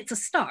 And it's a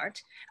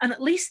start. And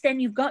at least then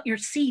you've got your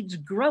seeds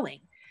growing.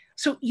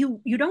 So you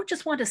don't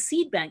just want a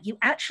seed bank, you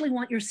actually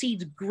want your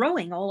seeds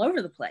growing all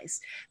over the place,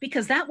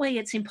 because that way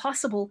it's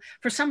impossible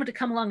for someone to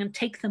come along and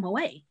take them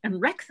away and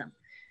wreck them.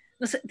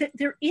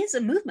 There is a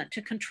movement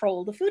to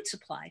control the food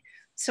supply.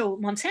 So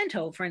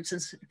Monsanto, for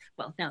instance,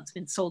 well, now it's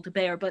been sold to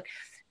Bayer, but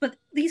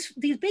these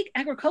big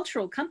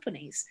agricultural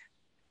companies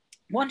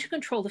want to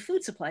control the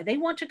food supply. They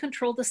want to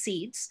control the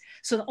seeds,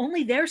 so that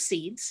only their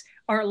seeds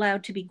are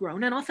allowed to be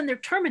grown, and often they're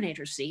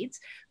terminator seeds.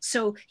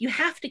 So you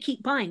have to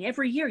keep buying.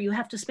 Every year you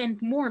have to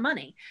spend more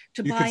money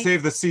to buy. You can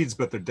save the seeds,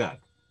 but they're dead.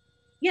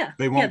 Yeah.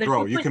 They won't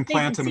grow. You can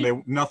plant them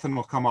and nothing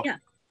will come up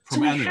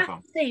from any of them. So we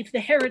have to save the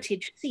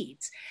heritage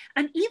seeds.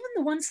 And even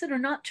the ones that are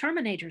not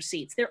terminator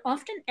seeds, they're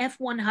often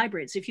F1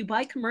 hybrids. If you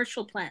buy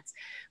commercial plants.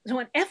 So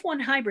an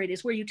F1 hybrid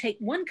is where you take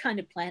one kind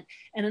of plant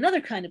and another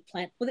kind of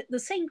plant with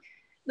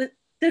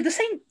they're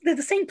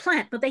the same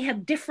plant, but they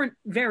have different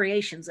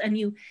variations, and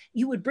you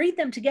would breed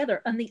them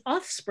together, and the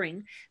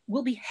offspring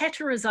will be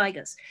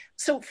heterozygous.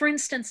 So for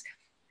instance,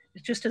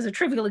 just as a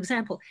trivial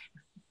example,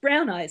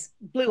 brown eyes,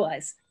 blue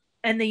eyes,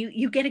 and then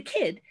you get a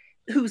kid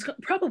who's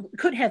probably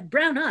could have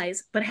brown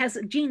eyes, but has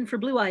a gene for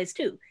blue eyes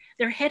too.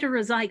 They're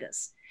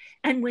heterozygous.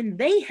 And when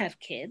they have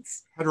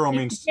kids... Hetero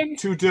means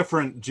two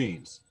different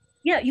genes.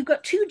 Yeah, you've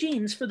got two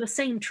genes for the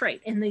same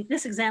trait. In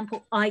this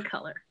example, eye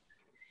color.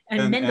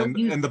 And Mendel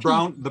used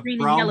the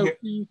green and yellow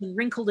peas and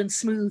wrinkled and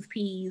smooth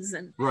peas.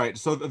 And right.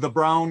 So the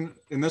brown,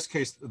 in this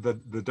case, the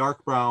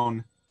dark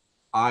brown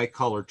eye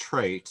color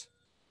trait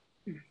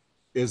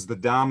is the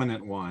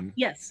dominant one.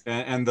 Yes.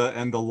 And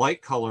the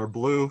light color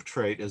blue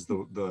trait is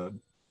the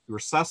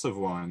recessive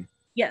one.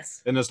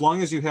 Yes. And as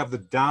long as you have the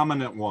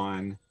dominant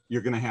one,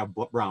 you're going to have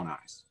brown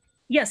eyes.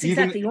 Yes,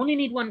 exactly. You only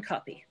need one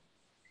copy.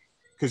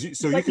 Because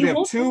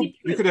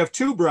you could have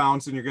two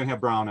browns and you're going to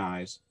have brown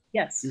eyes.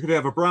 Yes. You could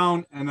have a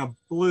brown and a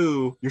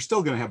blue. You're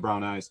still going to have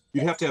brown eyes.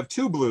 You'd have to have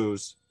two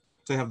blues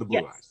to have the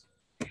blue eyes.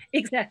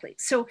 Exactly.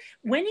 So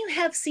when you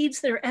have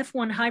seeds that are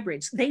F1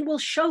 hybrids, they will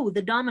show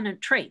the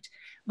dominant trait,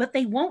 but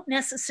they won't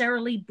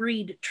necessarily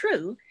breed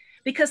true,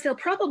 because they'll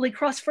probably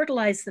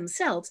cross-fertilize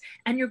themselves,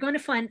 and you're going to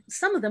find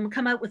some of them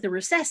come out with the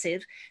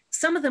recessive,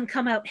 some of them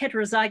come out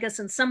heterozygous,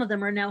 and some of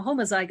them are now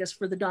homozygous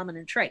for the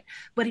dominant trait,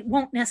 but it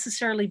won't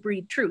necessarily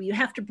breed true. You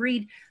have to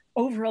breed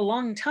over a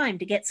long time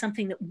to get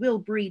something that will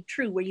breed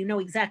true, where you know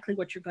exactly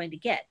what you're going to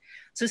get.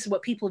 So this is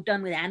what people have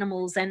done with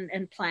animals and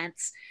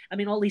plants. I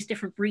mean, all these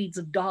different breeds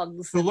of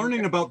dogs. So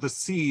learning about the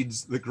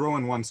seeds that grow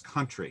in one's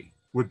country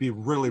would be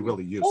really,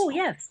 really useful. Oh,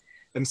 yes.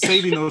 And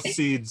saving those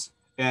seeds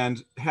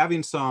and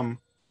having some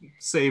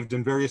saved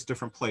in various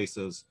different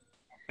places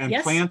and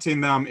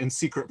planting them in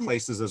secret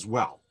places as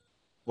well.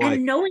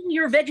 And knowing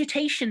your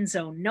vegetation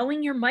zone,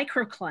 knowing your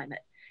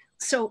microclimate.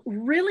 So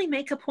really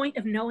make a point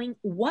of knowing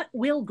what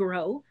will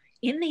grow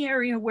in the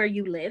area where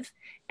you live.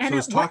 And so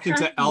it's talking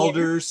to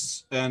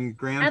elders and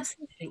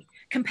Absolutely.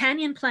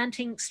 Companion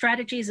planting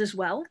strategies as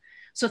well.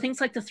 So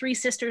things like the Three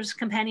Sisters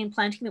companion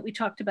planting that we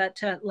talked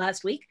about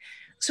last week.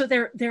 So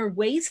there are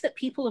ways that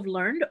people have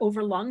learned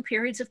over long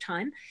periods of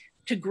time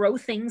to grow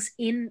things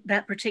in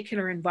that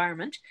particular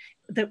environment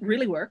that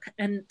really work.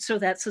 And so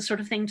that's the sort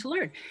of thing to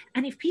learn.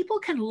 And if people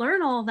can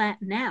learn all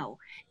that now,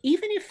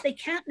 even if they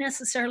can't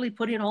necessarily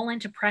put it all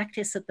into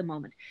practice at the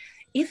moment,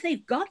 if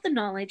they've got the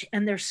knowledge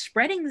and they're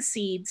spreading the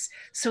seeds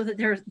so that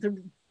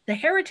the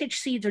heritage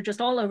seeds are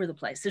just all over the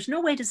place. There's no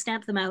way to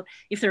stamp them out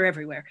if they're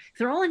everywhere. If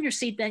they're all in your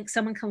seed bank,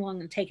 someone come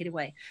along and take it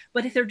away.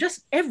 But if they're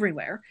just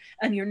everywhere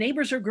and your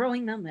neighbors are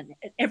growing them and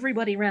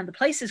everybody around the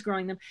place is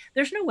growing them,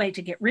 there's no way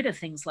to get rid of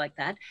things like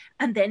that.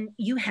 And then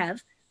you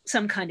have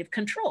some kind of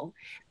control.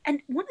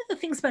 And one of the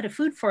things about a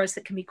food forest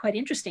that can be quite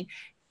interesting,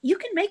 you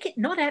can make it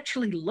not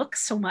actually look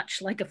so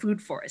much like a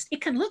food forest.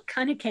 It can look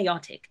kind of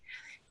chaotic.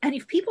 And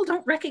if people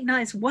don't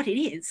recognize what it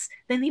is,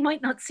 then they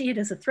might not see it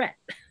as a threat.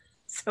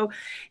 So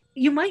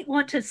you might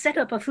want to set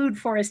up a food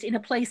forest in a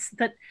place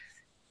that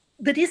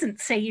isn't,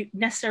 say,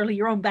 necessarily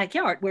your own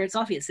backyard, where it's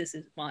obvious this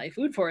is my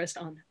food forest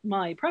on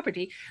my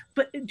property,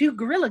 but do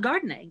guerrilla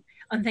gardening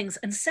on things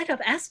and set up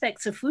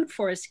aspects of food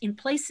forests in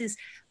places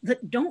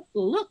that don't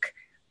look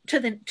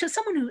to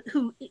someone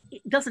who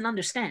doesn't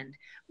understand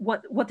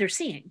what they're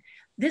seeing.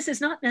 This is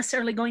not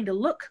necessarily going to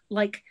look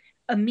like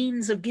a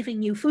means of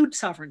giving you food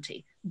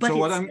sovereignty, but so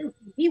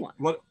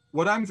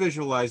what I'm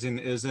visualizing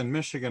is in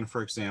Michigan,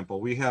 for example,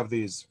 we have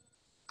the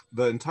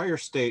entire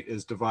state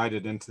is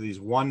divided into these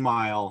 1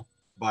 mile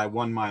by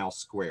 1 mile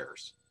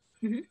squares.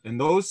 Mm-hmm. And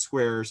those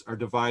squares are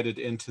divided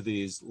into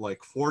these like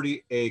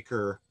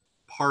 40-acre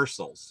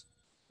parcels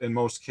in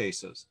most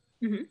cases.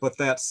 Mm-hmm. But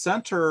that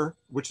center,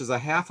 which is a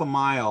half a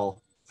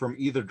mile from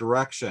either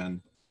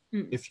direction,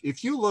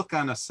 if you look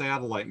on a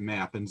satellite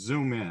map and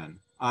zoom in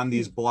on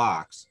these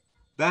blocks,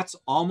 that's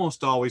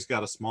almost always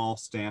got a small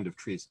stand of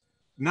trees.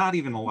 Not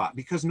even a lot,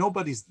 because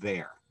nobody's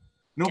there.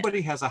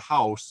 Nobody has a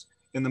house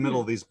in the middle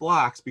of these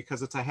blocks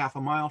because it's a half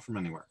a mile from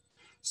anywhere.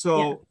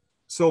 So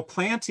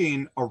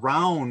planting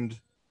around,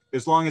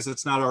 as long as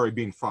it's not already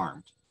being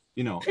farmed,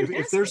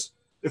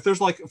 if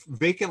there's like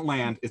vacant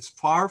land, it's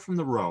far from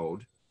the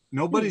road,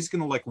 nobody's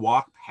going to like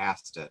walk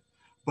past it.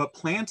 But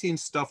planting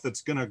stuff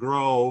that's going to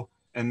grow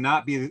and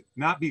not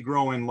be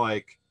growing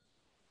like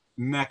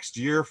next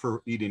year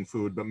for eating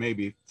food, but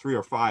maybe 3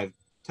 or 5,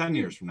 10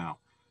 years from now,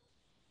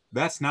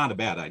 that's not a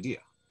bad idea.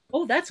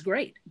 Oh, that's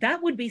great.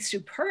 That would be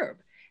superb.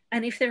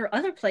 And if there are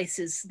other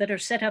places that are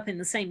set up in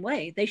the same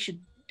way, they should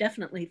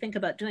definitely think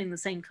about doing the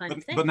same kind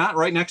of thing. But not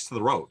right next to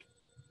the road.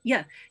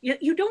 Yeah.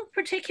 You don't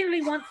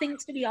particularly want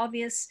things to be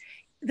obvious.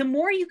 The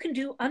more you can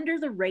do under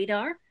the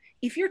radar,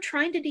 if you're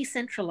trying to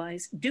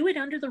decentralize, do it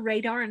under the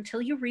radar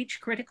until you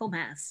reach critical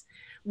mass.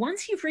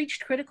 Once you've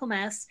reached critical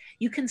mass,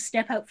 you can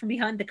step out from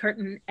behind the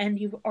curtain and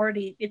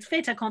it's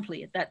fait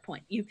accompli at that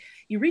point.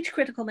 You reach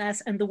critical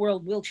mass and the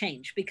world will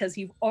change because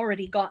you've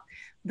already got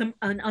an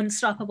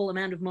unstoppable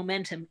amount of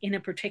momentum in a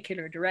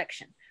particular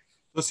direction.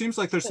 So it seems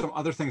like there's some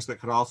other things that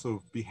could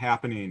also be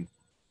happening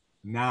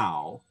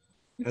now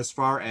as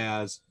far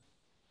as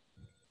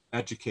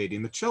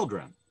educating the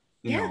children,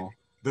 you know,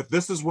 that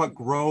this is what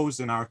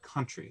grows in our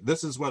country.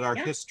 This is what our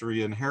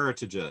history and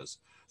heritage is.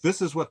 This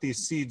is what these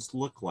seeds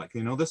look like.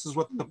 This is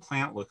what the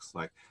plant looks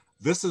like.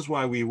 This is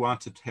why we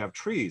want to have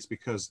trees,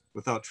 because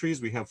without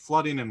trees, we have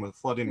flooding, and with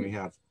flooding, we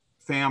have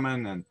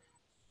famine.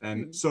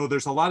 And so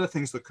there's a lot of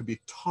things that could be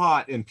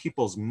taught in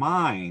people's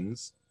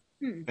minds.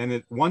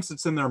 And once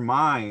it's in their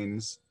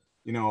minds,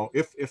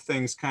 if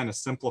things kind of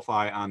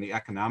simplify on the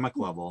economic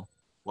level,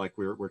 like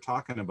we're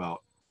talking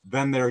about,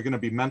 then they're going to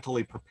be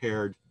mentally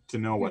prepared to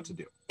know what to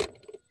do.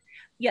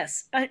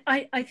 Yes,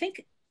 I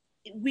think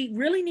we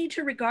really need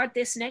to regard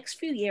this next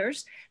few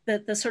years,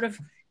 the sort of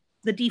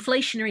the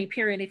deflationary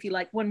period, if you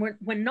like, when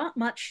not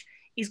much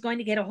is going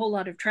to get a whole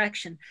lot of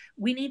traction.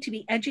 We need to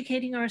be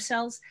educating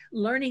ourselves,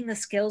 learning the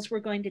skills we're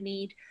going to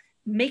need,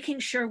 making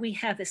sure we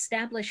have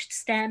established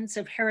stands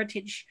of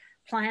heritage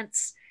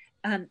plants,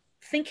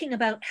 thinking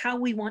about how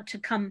we want to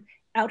come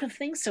out of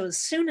things. So as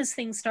soon as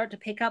things start to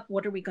pick up,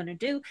 what are we going to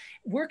do?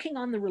 Working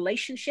on the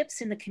relationships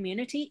in the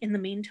community in the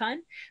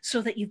meantime,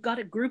 so that you've got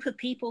a group of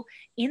people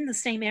in the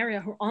same area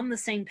who are on the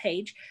same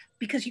page,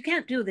 because you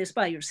can't do this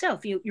by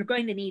yourself. You're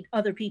going to need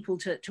other people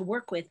to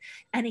work with.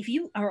 And if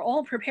you are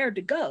all prepared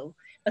to go,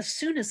 as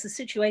soon as the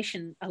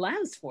situation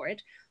allows for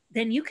it,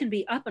 then you can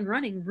be up and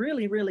running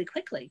really, really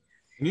quickly.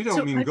 And you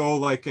don't mean go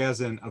like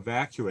as in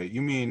evacuate.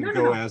 You mean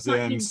go as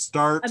in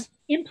start.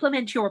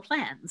 Implement your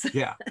plans.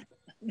 Yeah.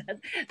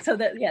 So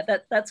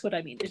that's what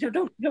I mean.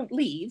 Don't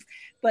leave,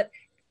 but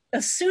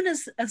as soon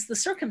as the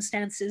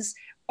circumstances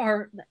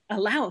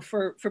allow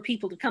for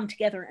people to come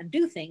together and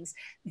do things,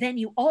 then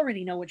you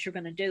already know what you're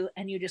going to do,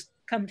 and you just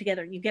come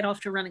together and you get off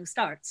to running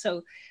start.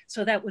 So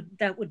that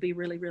would be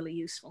really, really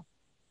useful.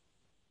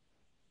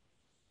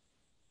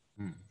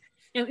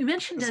 Now, you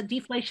mentioned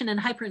deflation and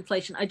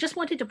hyperinflation. I just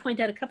wanted to point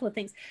out a couple of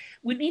things.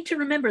 We need to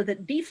remember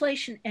that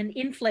deflation and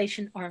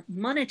inflation are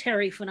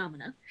monetary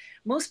phenomena.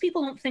 Most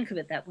people don't think of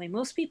it that way.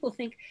 Most people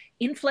think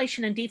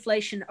inflation and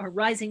deflation are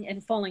rising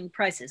and falling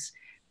prices,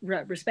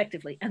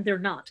 respectively, and they're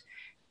not.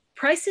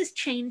 Prices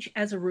change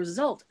as a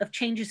result of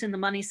changes in the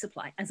money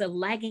supply, as a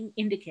lagging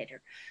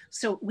indicator.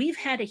 So we've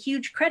had a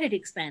huge credit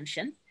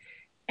expansion,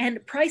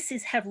 and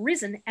prices have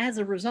risen as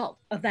a result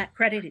of that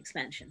credit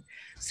expansion.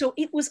 So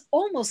it was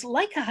almost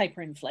like a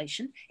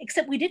hyperinflation,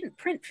 except we didn't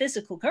print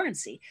physical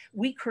currency.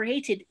 We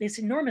created this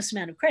enormous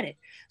amount of credit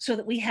so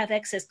that we have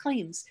excess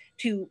claims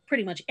to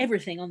pretty much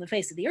everything on the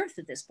face of the earth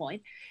at this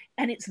point.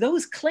 And it's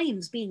those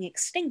claims being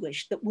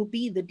extinguished that will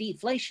be the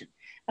deflation.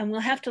 And we'll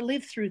have to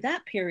live through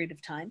that period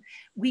of time.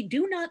 We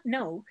do not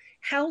know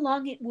how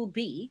long it will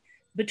be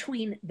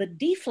between the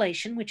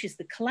deflation, which is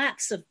the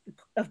collapse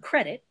of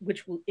credit,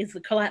 which is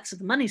the collapse of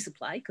the money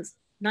supply, because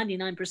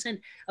 99%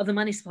 of the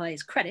money supply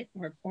is credit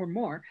or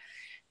more.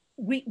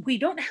 We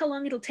don't know how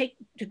long it'll take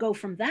to go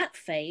from that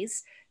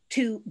phase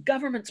to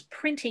governments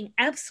printing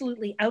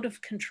absolutely out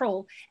of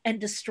control and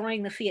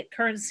destroying the fiat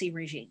currency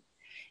regime.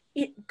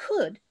 It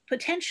could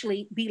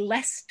potentially be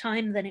less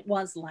time than it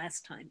was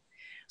last time.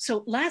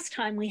 So last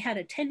time we had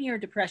a 10-year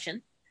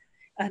depression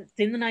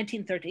in the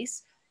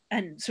 1930s.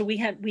 And so we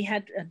had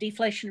a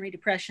deflationary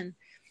depression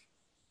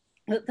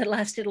that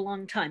lasted a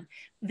long time.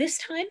 This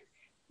time,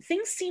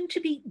 things seem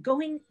to be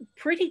going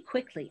pretty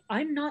quickly.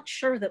 I'm not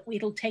sure that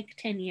it'll take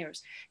 10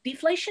 years.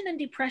 Deflation and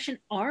depression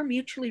are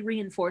mutually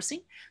reinforcing,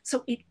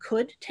 so it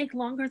could take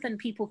longer than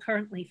people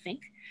currently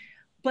think.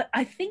 But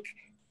I think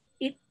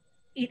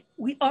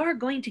we are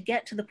going to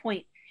get to the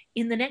point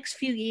in the next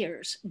few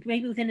years,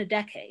 maybe within a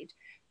decade,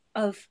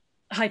 of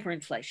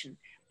hyperinflation,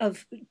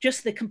 of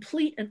just the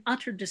complete and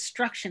utter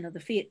destruction of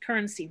the fiat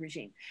currency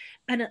regime.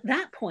 And at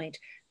that point,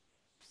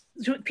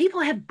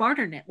 people have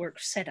barter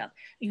networks set up,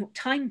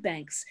 time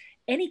banks,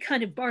 any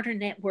kind of barter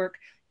network,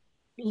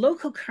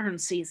 local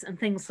currencies and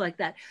things like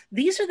that.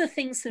 These are the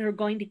things that are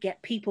going to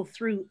get people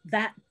through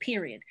that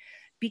period,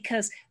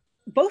 because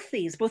both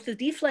the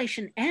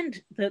deflation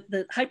and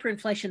the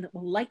hyperinflation that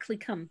will likely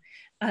come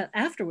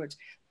afterwards,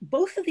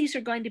 both of these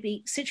are going to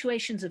be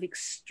situations of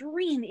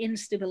extreme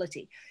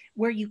instability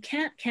where you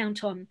can't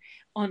count on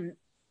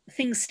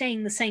things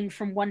staying the same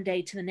from one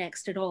day to the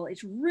next at all.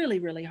 It's really,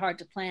 really hard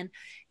to plan.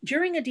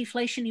 During a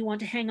deflation, you want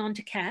to hang on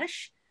to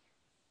cash,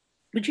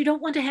 but you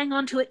don't want to hang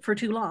on to it for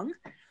too long,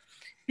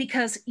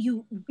 because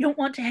you don't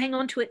want to hang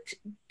on to it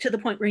to the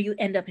point where you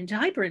end up into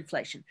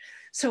hyperinflation.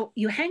 So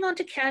you hang on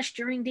to cash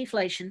during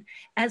deflation.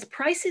 As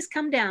prices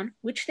come down,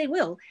 which they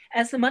will,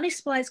 as the money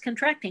supply is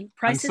contracting,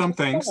 prices and some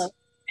things, will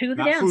to the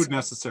not downside. Food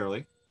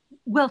necessarily.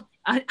 Well,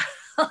 I'll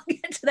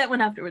get to that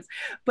one afterwards.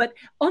 But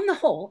on the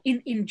whole,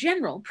 in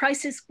general,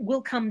 prices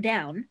will come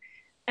down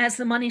as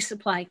the money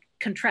supply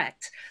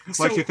contracts.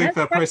 Like, you think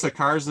the price of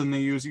cars and the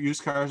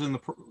used cars and the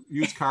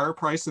used car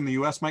price in the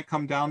U.S. might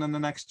come down in the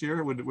next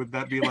year? Would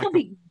that be like? They'll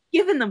be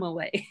giving them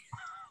away.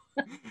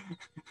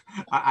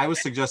 I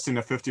was suggesting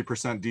a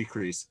 50%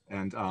 decrease,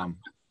 and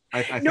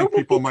I think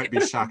people might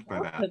be shocked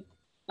by that.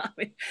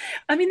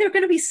 I mean, there are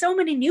going to be so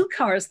many new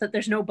cars that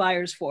there's no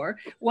buyers for.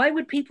 Why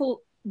would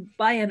people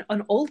buy an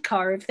old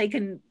car if they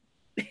can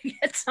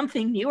get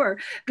something newer?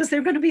 Because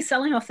they're going to be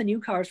selling off the new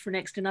cars for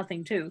next to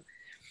nothing too.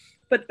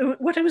 But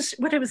what I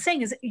was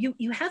saying is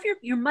you have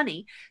your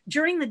money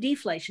during the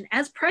deflation.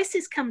 As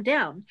prices come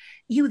down,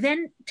 you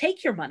then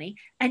take your money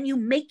and you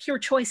make your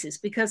choices,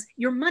 because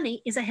your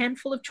money is a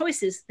handful of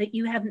choices that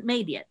you haven't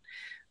made yet.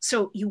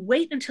 So you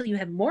wait until you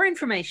have more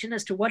information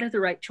as to what are the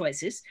right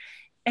choices.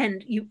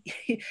 And you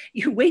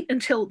wait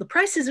until the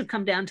prices have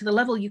come down to the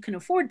level you can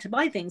afford to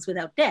buy things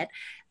without debt.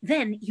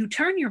 Then you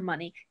turn your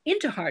money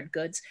into hard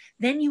goods.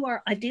 Then you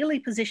are ideally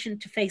positioned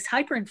to face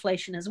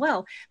hyperinflation as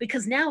well,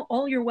 because now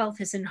all your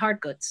wealth is in hard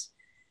goods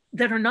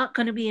that are not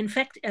going to be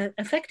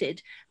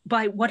affected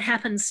by what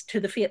happens to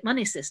the fiat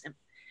money system.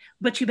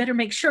 But you better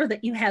make sure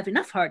that you have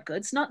enough hard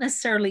goods, not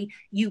necessarily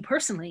you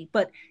personally,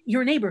 but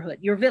your neighborhood,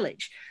 your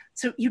village.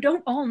 So you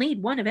don't all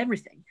need one of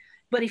everything.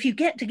 But if you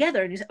get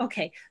together and you say,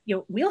 okay,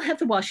 we'll have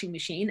the washing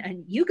machine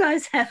and you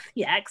guys have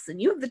the axe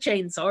and you have the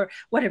chainsaw, or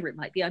whatever it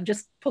might be. I'm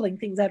just pulling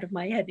things out of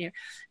my head here.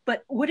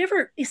 But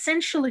whatever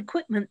essential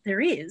equipment there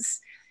is,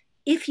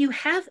 if you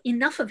have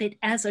enough of it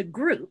as a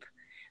group,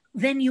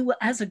 then you will,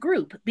 as a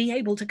group, be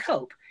able to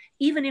cope.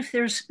 Even if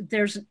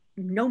there's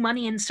no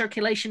money in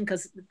circulation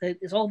because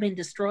it's all been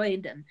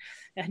destroyed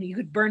and you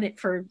could burn it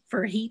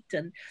for heat.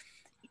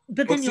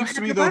 But then it seems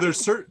to me, though,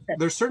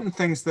 there's certain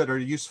things that are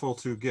useful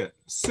to get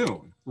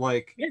soon.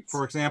 Like, yes.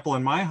 For example,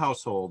 in my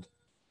household,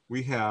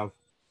 we have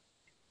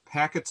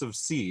packets of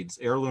seeds,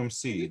 heirloom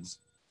seeds,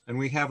 and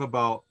we have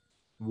about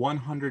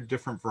 100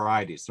 different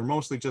varieties. They're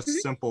mostly just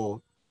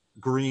simple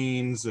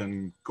greens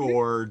and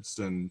gourds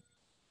and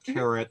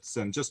carrots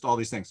and just all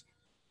these things.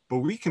 But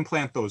we can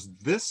plant those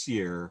this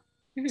year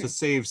to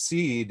save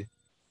seed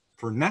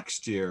for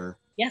next year.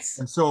 Yes.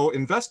 And so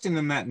investing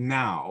in that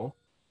now,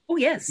 oh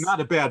yes,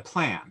 not a bad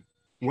plan.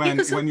 When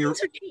you're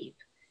things are cheap.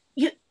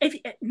 If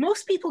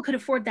most people could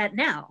afford that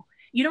now,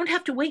 you don't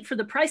have to wait for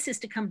the prices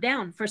to come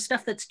down for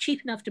stuff that's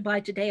cheap enough to buy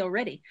today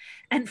already.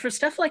 And for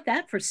stuff like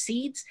that, for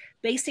seeds,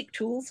 basic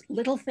tools,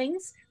 little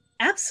things,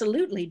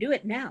 absolutely do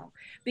it now,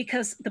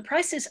 because the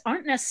prices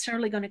aren't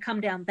necessarily going to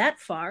come down that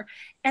far,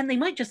 and they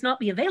might just not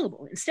be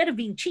available. Instead of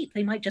being cheap,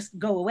 they might just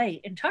go away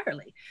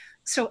entirely.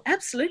 So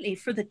absolutely,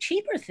 for the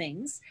cheaper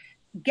things,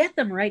 get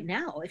them right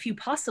now if you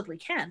possibly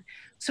can.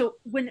 So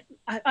when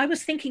I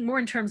was thinking more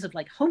in terms of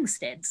like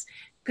homesteads,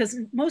 because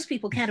most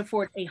people can't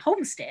afford a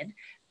homestead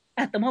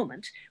at the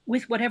moment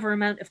with whatever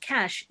amount of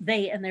cash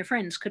they and their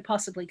friends could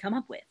possibly come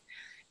up with.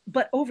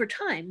 But over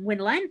time, when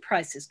land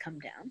prices come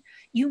down,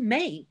 you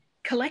may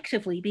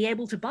collectively be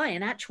able to buy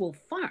an actual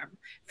farm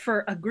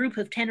for a group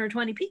of 10 or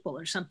 20 people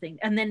or something,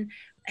 and then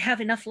have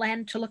enough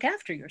land to look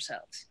after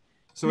yourselves.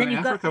 So in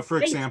Africa,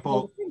 for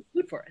example,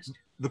 food forest.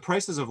 The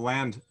prices of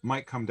land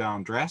might come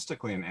down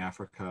drastically in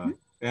Africa Mm-hmm.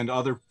 and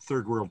other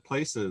third world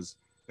places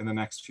in the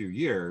next few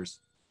years.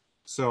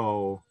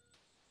 So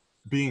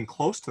being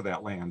close to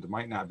that land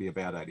might not be a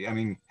bad idea. I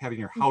mean, having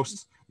your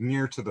house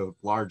near to the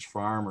large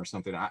farm or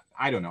something,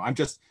 I don't know. I'm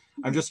just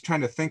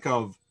trying to think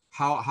of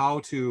how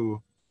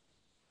to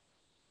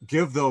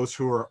give those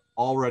who are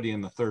already in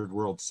the third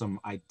world some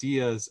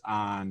ideas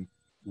on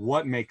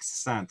what makes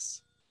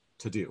sense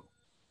to do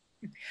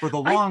for the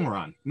long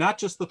run, not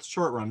just the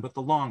short run, but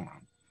the long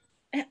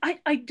run.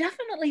 I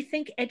definitely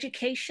think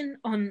education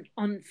on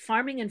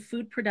farming and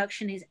food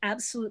production is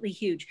absolutely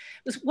huge.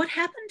 Because what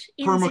happened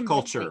in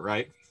Permaculture, Zimbabwe,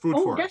 right? Food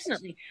forests.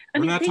 Definitely.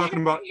 We're not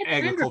talking about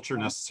agriculture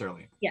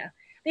necessarily. Yeah,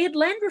 they had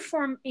land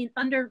reform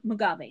under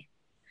Mugabe,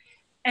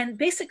 and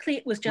basically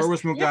it was just. Where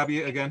was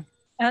Mugabe again?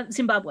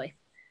 Zimbabwe.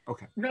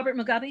 Okay. Robert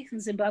Mugabe in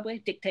Zimbabwe,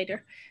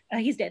 dictator.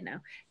 He's dead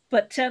now,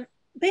 but.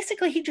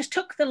 Basically, he just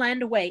took the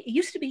land away. It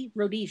used to be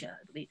Rhodesia,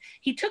 I believe.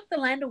 He took the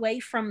land away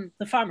from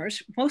the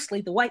farmers,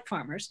 mostly the white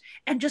farmers,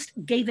 and just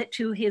gave it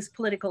to his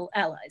political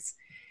allies.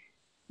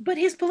 But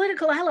his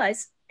political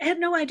allies had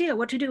no idea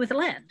what to do with the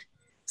land.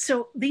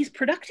 So these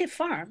productive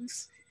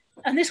farms,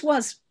 and this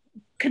was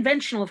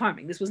conventional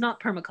farming, this was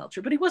not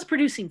permaculture, but he was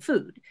producing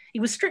food. He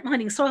was strip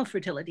mining soil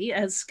fertility,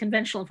 as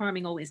conventional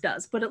farming always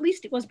does, but at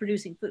least it was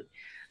producing food.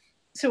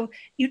 So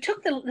you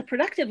took the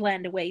productive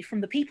land away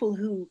from the people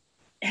who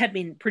had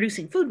been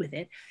producing food with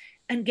it,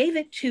 and gave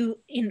it to,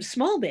 in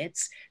small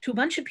bits, to a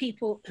bunch of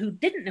people who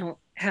didn't know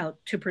how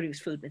to produce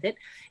food with it.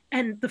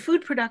 And the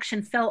food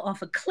production fell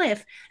off a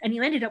cliff, and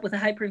you ended up with a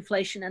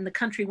hyperinflation, and the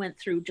country went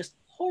through just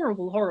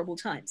horrible, horrible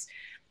times.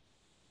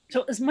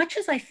 So as much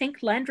as I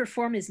think land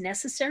reform is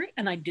necessary,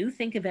 and I do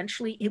think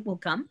eventually it will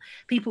come,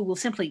 people will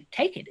simply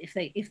take it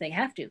if they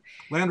have to.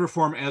 Land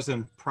reform as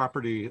in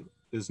property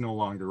is no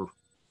longer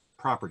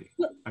property.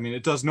 Well, I mean,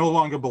 it does no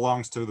longer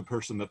belongs to the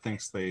person that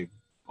thinks they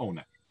own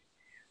it.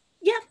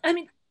 Yeah, I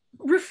mean,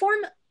 reform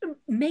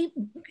you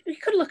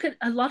could look at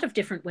a lot of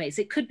different ways.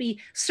 It could be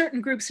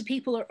certain groups of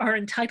people are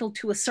entitled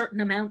to a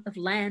certain amount of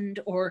land,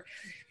 or,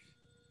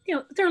 you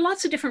know, there are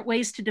lots of different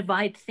ways to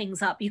divide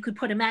things up. You could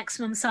put a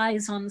maximum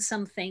size on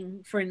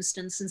something, for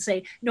instance, and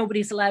say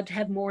nobody's allowed to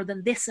have more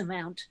than this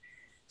amount,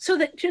 so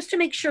that just to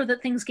make sure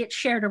that things get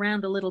shared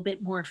around a little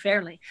bit more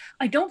fairly.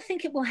 I don't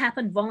think it will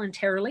happen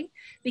voluntarily,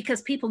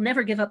 because people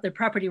never give up their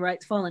property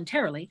rights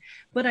voluntarily,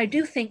 but I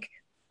do think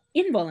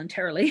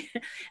involuntarily,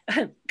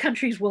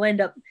 countries will end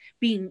up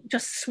being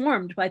just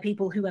swarmed by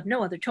people who have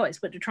no other choice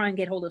but to try and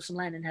get hold of some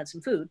land and have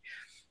some food.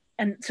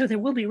 And so there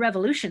will be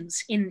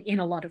revolutions in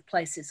a lot of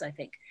places, I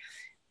think.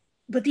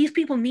 But these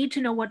people need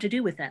to know what to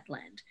do with that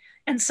land.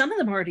 And some of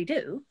them already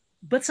do,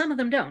 but some of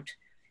them don't.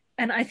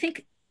 And I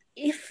think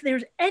if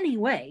there's any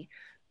way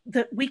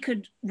that we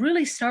could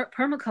really start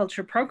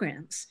permaculture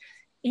programs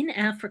in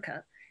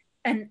Africa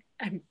and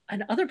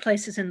other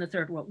places in the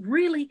third world,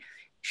 really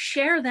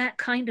share that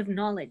kind of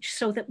knowledge,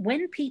 so that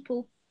when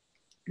people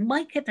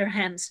might get their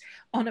hands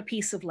on a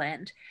piece of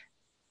land,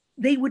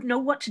 they would know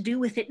what to do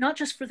with it, not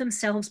just for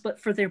themselves, but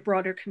for their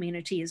broader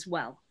community as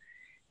well.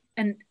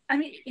 And I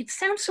mean, it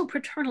sounds so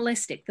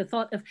paternalistic, the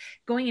thought of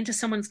going into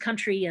someone's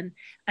country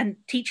and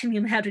teaching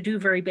them how to do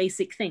very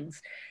basic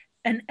things.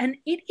 And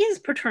it is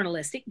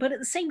paternalistic, but at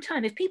the same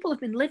time, if people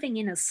have been living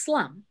in a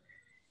slum,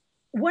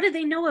 what do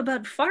they know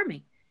about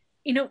farming?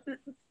 You know,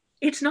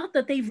 it's not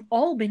that they've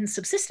all been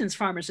subsistence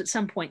farmers at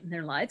some point in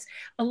their lives.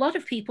 A lot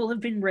of people have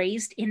been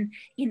raised in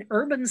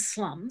urban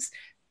slums,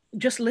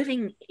 just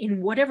living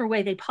in whatever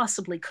way they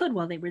possibly could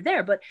while they were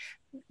there. But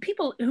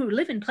people who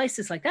live in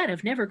places like that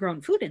have never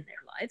grown food in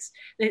their lives.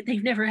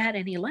 They've never had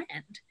any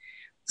land.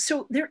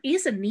 So there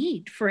is a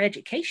need for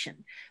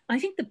education. I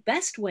think the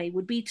best way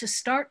would be to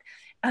start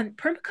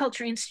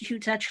permaculture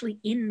institutes actually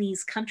in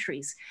these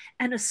countries,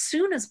 and as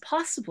soon as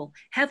possible,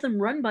 have them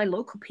run by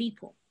local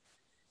people.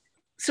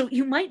 So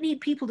you might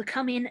need people to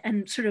come in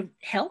and sort of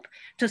help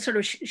to sort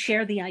of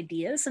share the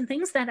ideas and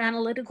things. That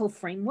analytical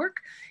framework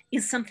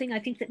is something I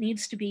think that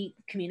needs to be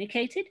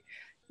communicated,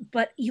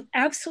 but you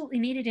absolutely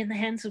need it in the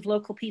hands of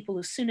local people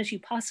as soon as you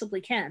possibly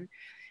can,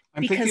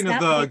 because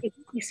that will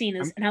be seen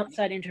as an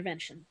outside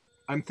intervention.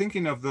 I'm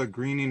thinking of the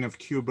greening of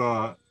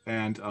Cuba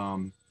and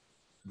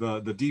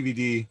the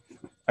DVD.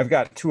 I've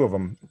got two of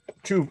them,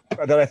 two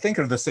that I think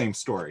are the same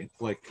story.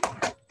 Like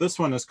this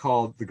one is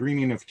called The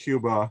Greening of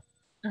Cuba.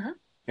 Uh-huh.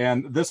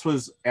 And this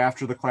was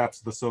after the collapse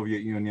of the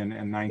Soviet Union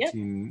in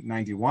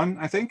 1991,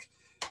 I think.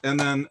 And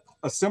then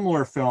a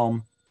similar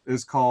film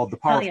is called The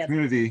Power of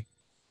Community.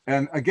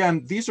 And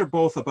again, these are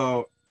both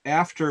about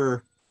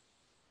after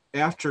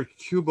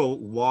Cuba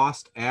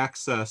lost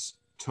access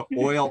to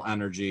oil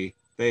energy.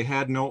 They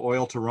had no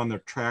oil to run their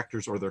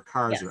tractors or their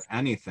cars or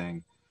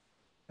anything.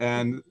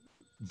 And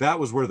that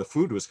was where the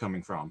food was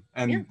coming from.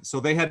 And so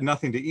they had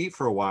nothing to eat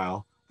for a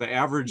while. The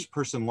average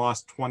person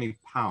lost 20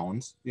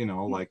 pounds, you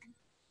know, like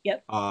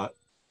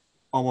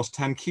almost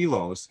 10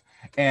 kilos.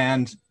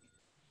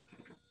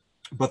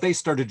 But they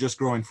started just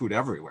growing food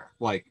everywhere,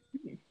 like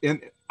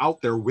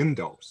out their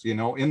windows, you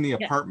know, in the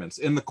apartments,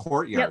 in the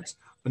courtyards,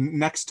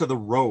 next to the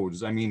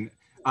roads. I mean,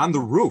 on the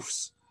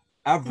roofs,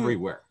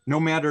 everywhere, no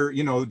matter,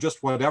 you know,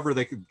 just whatever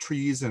they could,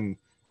 trees, and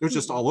it was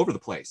just all over the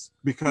place,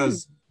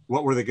 because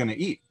what were they going to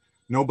eat?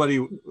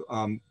 Nobody,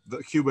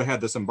 Cuba had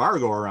this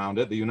embargo around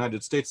it. The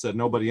United States said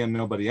nobody in,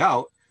 nobody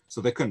out. So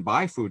they couldn't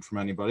buy food from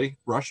anybody.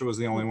 Russia was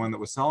the only one that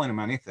was selling them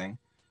anything.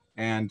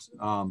 And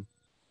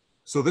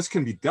so this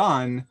can be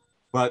done,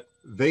 but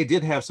they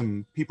did have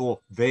some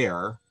people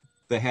there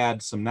that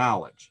had some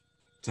knowledge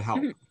to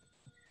help.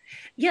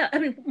 Yeah, I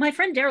mean, my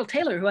friend Daryl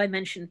Taylor, who I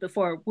mentioned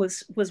before,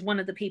 was one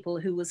of the people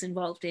who was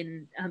involved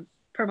in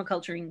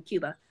permaculture in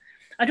Cuba.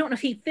 I don't know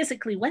if he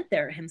physically went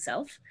there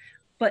himself,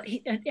 but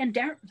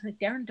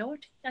Darren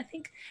Doherty, I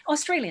think,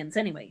 Australians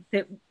anyway.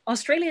 The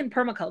Australian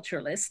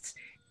permaculturalists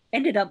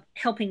ended up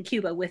helping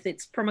Cuba with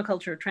its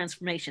permaculture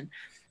transformation.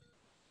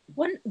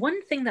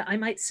 One thing that I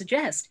might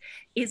suggest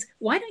is,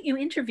 why don't you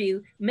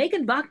interview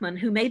Megan Bachman,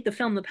 who made the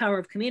film The Power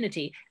of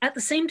Community, at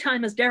the same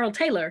time as Daryl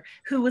Taylor,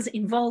 who was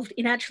involved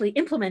in actually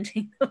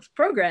implementing those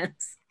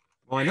programs?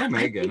 Well, I know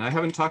Megan. I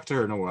haven't talked to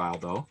her in a while,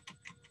 though.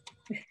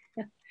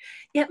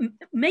 Yeah,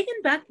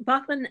 Megan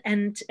Bachman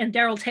and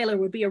Daryl Taylor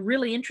would be a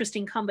really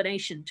interesting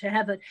combination to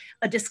have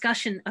a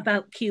discussion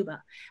about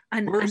Cuba.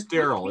 Where's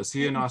Daryl? Is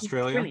he in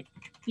Australia?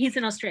 He's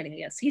in Australia,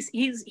 yes.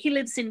 He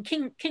lives in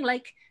King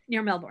Lake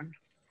near Melbourne,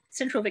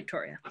 Central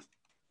Victoria.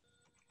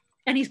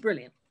 And he's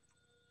brilliant.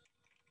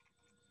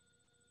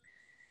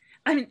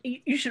 I mean,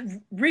 you should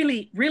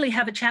really, really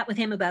have a chat with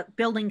him about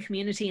building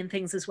community and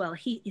things as well.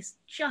 He is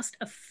just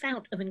a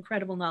fount of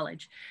incredible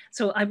knowledge.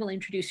 So I will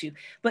introduce you.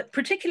 But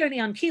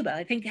particularly on Cuba,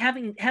 I think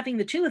having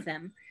the two of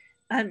them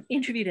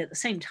interviewed at the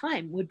same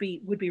time would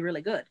be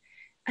really good.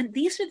 And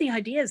these are the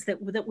ideas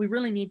that we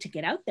really need to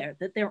get out there,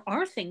 that there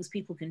are things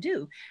people can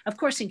do. Of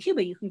course, in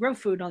Cuba, you can grow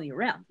food all year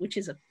round, which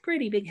is a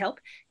pretty big help.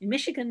 In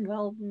Michigan,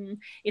 well,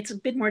 it's a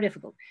bit more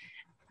difficult.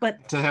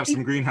 But to have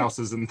some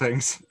greenhouses and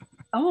things.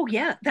 Oh,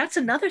 yeah. That's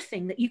another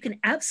thing that you can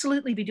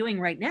absolutely be doing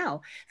right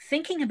now,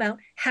 thinking about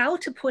how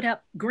to put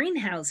up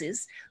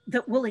greenhouses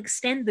that will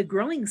extend the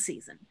growing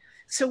season.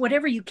 So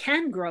whatever you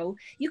can grow,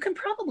 you can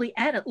probably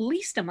add at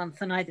least a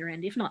month on either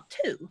end, if not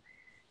two,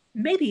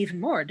 maybe even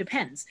more, it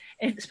depends,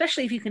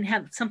 especially if you can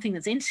have something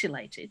that's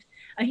insulated.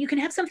 And you can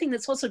have something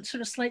that's also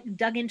sort of slightly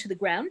dug into the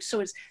ground.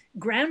 So it's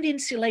ground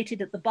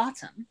insulated at the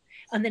bottom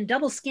and then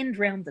double skinned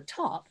around the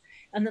top.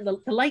 And then the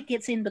light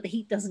gets in, but the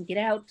heat doesn't get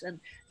out. And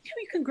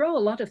you can grow a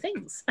lot of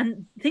things.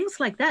 And things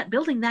like that,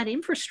 building that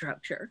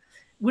infrastructure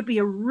would be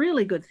a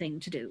really good thing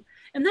to do.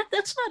 And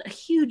that's not a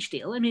huge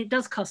deal. I mean, it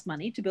does cost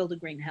money to build a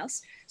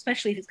greenhouse,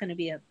 especially if it's going to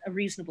be a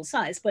reasonable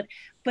size. But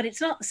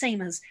it's not the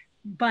same as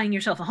buying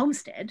yourself a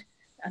homestead.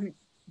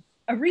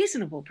 A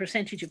reasonable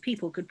percentage of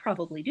people could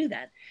probably do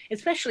that,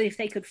 especially if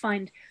they could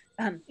find,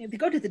 if they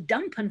go to the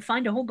dump and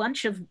find a whole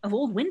bunch of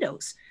old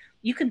windows.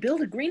 You can build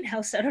a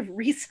greenhouse out of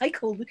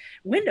recycled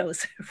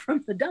windows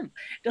from the dump.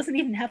 It doesn't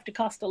even have to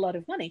cost a lot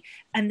of money.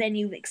 And then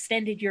you've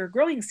extended your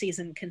growing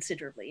season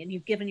considerably, and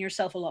you've given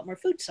yourself a lot more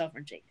food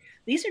sovereignty.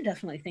 These are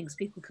definitely things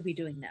people could be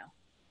doing now.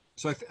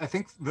 So I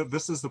think that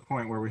this is the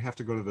point where we have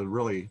to go to the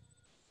really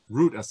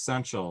root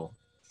essential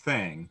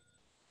thing,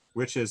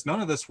 which is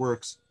none of this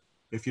works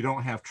if you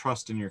don't have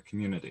trust in your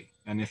community.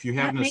 And if you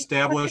haven't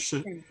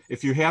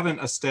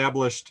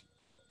established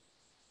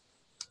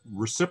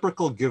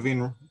reciprocal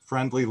giving,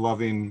 friendly,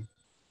 loving,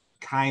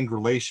 kind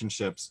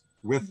relationships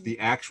with the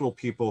actual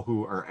people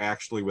who are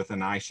actually within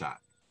eyeshot.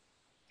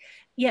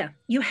 Yeah,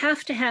 you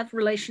have to have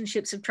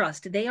relationships of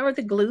trust. They are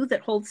the glue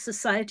that holds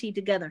society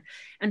together.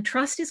 And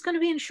trust is going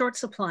to be in short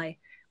supply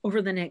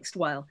over the next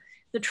while.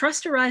 The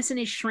trust horizon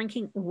is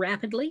shrinking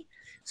rapidly.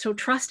 So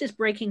trust is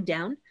breaking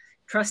down.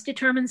 Trust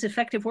determines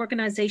effective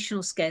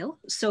organizational scale.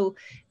 So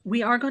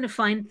we are going to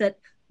find that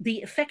the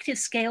effective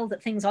scale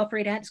that things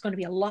operate at is going to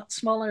be a lot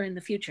smaller in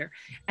the future.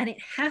 And it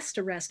has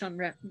to rest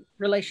on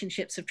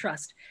relationships of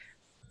trust.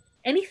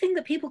 Anything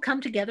that people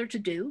come together to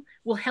do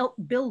will help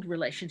build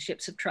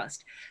relationships of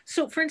trust.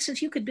 So for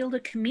instance, you could build a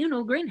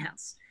communal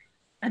greenhouse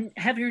and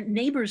have your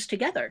neighbors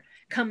together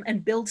come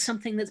and build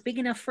something that's big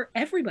enough for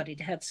everybody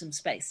to have some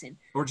space in.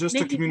 Or just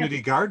maybe a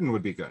community garden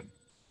would be good.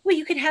 Well,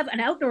 you could have an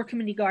outdoor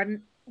community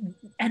garden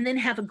and then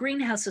have a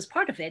greenhouse as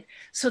part of it.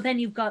 So then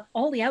you've got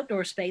all the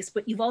outdoor space,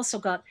 but you've also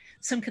got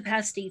some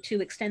capacity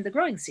to extend the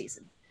growing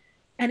season.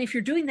 And if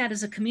you're doing that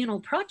as a communal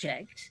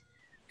project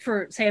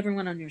for, say,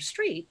 everyone on your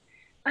street,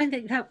 I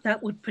think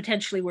that would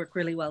potentially work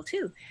really well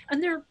too.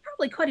 And there are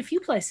probably quite a few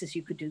places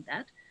you could do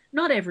that.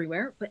 Not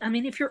everywhere, but I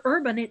mean, if you're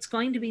urban, it's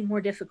going to be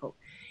more difficult.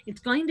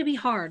 It's going to be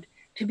hard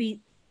to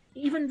be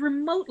even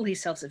remotely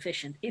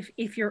self-sufficient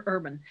if you're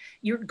urban.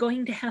 You're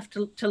going to have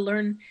to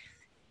learn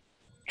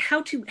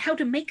how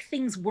to make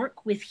things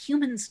work with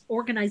humans'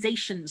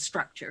 organization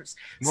structures.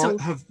 Well,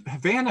 So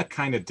Havana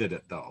kind of did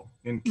it though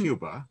in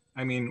Cuba.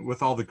 I mean,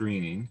 with all the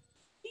greening.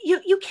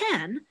 you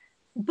can,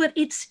 but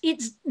it's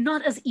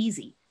not as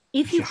easy.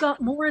 If you've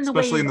got more in the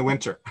way, especially in the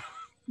winter.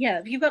 Yeah,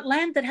 if you've got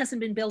land that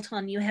hasn't been built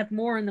on, you have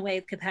more in the way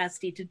of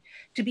capacity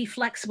to be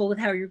flexible with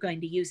how you're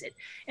going to use it.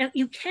 And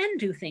you can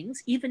do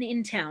things even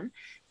in town.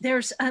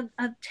 There's a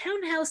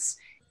townhouse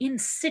in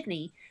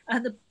Sydney.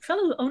 The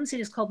fellow who owns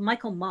it is called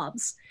Michael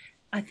Mobbs.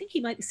 I think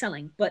he might be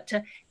selling, but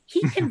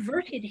he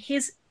converted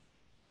his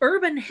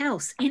urban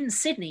house in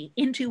Sydney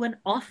into an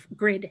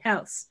off-grid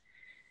house.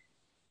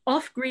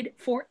 Off-grid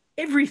for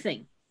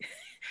everything.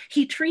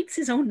 He treats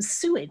his own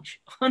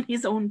sewage on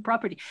his own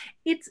property.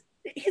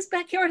 His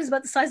backyard is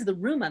about the size of the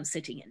room I'm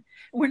sitting in.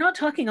 We're not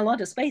talking a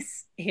lot of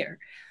space here,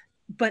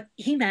 but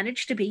he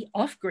managed to be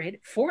off-grid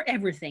for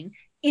everything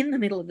in the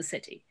middle of the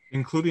city.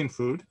 Including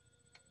food?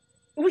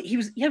 He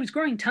was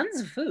growing tons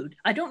of food.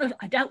 I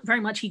doubt very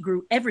much he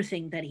grew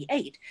everything that he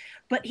ate,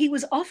 but he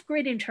was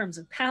off-grid in terms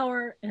of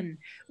power and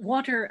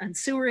water and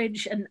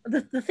sewerage and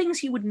the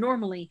things you would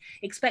normally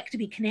expect to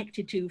be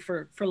connected to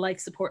for life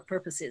support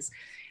purposes.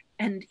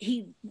 And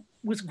he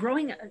was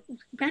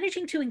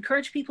managing to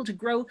encourage people to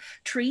grow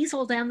trees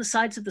all down the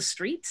sides of the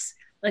streets,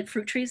 like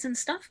fruit trees and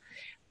stuff,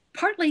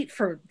 partly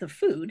for the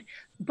food,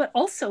 but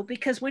also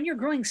because when you're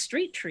growing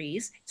street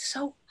trees, it's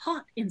so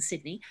hot in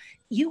Sydney,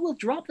 you will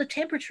drop the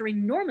temperature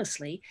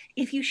enormously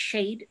if you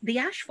shade the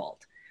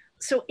asphalt.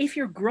 So if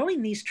you're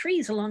growing these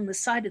trees along the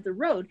side of the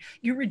road,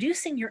 you're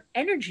reducing your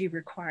energy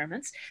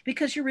requirements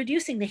because you're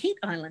reducing the heat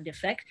island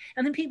effect,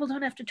 and then people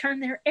don't have to turn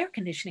their air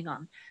conditioning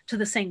on to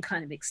the same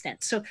kind of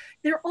extent. So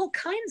there are all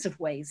kinds of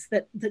ways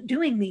that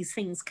doing these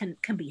things can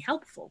be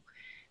helpful.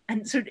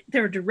 And so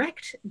there are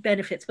direct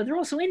benefits, but there are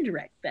also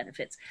indirect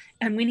benefits.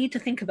 And we need to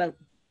think about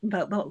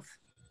both.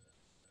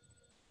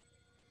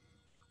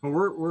 Well,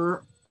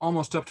 we're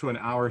almost up to an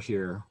hour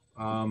here.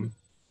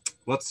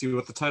 Let's see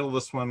what the title of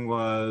this one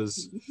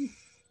was.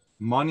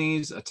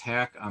 Money's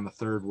Attack on the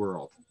Third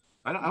World.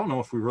 I don't know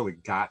if we really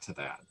got to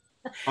that.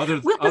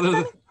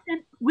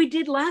 We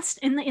did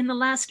in the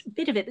last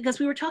bit of it, because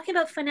we were talking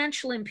about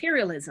financial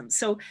imperialism.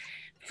 So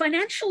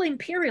financial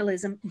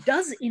imperialism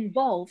does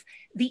involve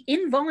the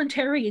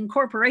involuntary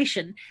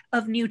incorporation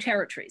of new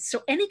territories.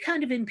 So any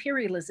kind of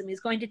imperialism is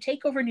going to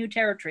take over new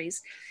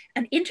territories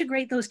and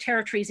integrate those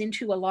territories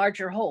into a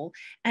larger whole,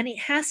 and it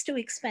has to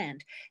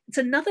expand. It's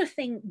another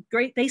thing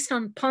great based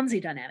on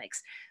Ponzi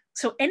dynamics.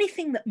 So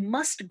anything that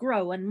must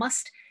grow and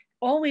must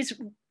always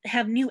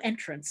have new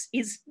entrants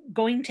is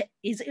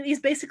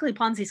basically a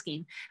Ponzi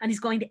scheme, and is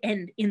going to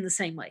end in the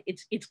same way.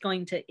 It's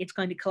going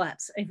to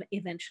collapse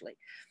eventually.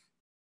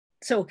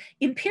 So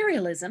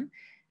imperialism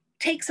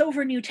takes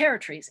over new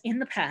territories. In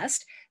the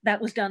past, that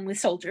was done with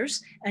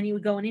soldiers, and you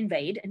would go and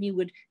invade, and you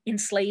would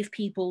enslave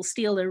people,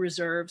 steal their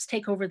reserves,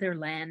 take over their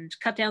land,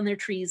 cut down their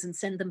trees, and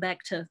send them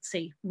back to,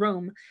 say,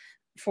 Rome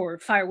for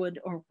firewood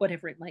or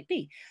whatever it might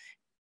be.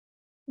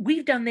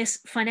 We've done this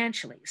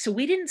financially. So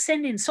we didn't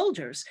send in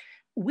soldiers.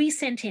 We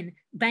sent in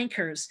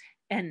bankers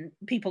and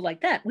people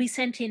like that. We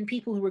sent in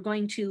people who were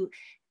going to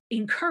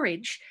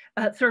encourage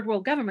third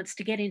world governments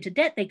to get into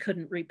debt they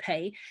couldn't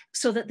repay,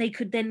 so that they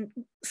could then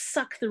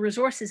suck the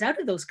resources out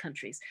of those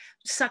countries,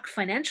 suck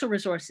financial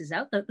resources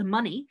out, the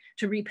money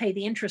to repay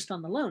the interest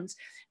on the loans,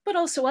 but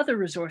also other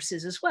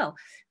resources as well.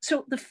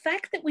 So the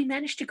fact that we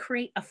managed to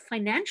create a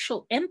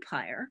financial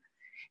empire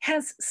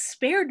has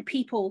spared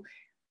people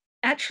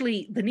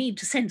actually the need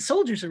to send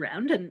soldiers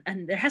around,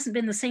 and there hasn't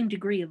been the same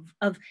degree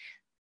of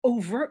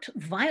overt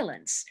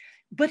violence.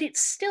 But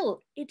it's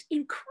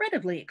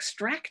incredibly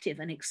extractive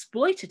and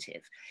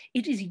exploitative.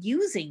 It is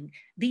using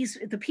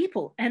the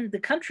people and the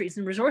countries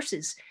and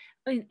resources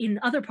in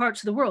other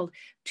parts of the world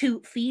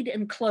to feed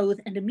and clothe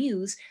and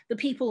amuse the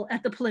people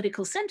at the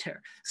political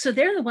center. So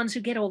they're the ones who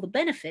get all the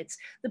benefits.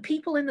 The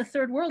people in the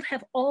third world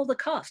have all the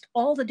cost,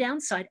 all the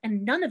downside,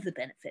 and none of the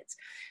benefits.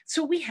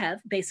 So we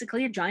have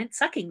basically a giant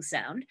sucking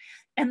sound,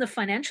 and the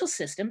financial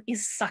system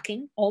is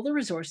sucking all the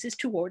resources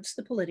towards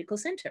the political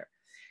center.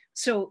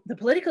 So the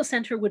political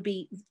center would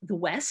be the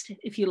West,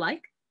 if you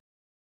like.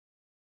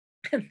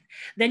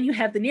 Then you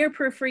have the near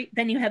periphery,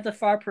 then you have the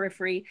far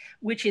periphery,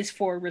 which is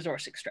for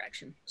resource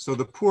extraction. So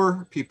the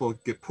poor people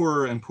get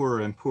poorer and poorer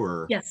and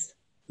poorer. Yes.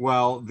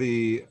 While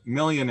the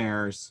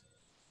millionaires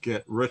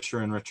get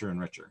richer and richer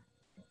and richer.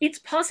 It's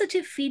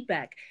positive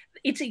feedback.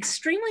 It's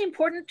extremely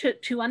important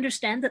to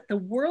understand that the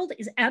world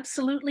is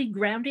absolutely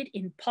grounded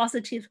in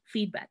positive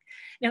feedback.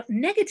 Now,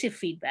 negative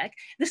feedback,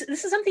 this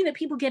is something that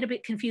people get a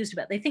bit confused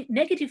about. They think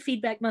negative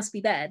feedback must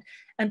be bad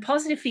and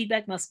positive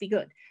feedback must be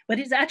good. But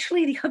it's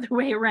actually the other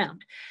way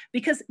around,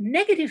 because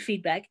negative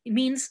feedback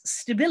means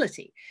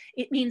stability.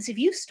 It means if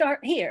you start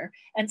here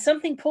and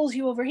something pulls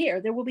you over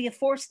here, there will be a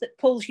force that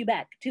pulls you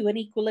back to an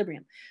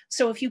equilibrium.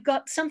 So if you've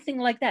got something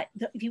like that,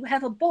 if you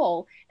have a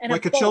ball and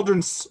like a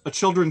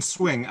children's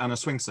swing on a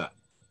swing set.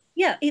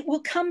 Yeah, it will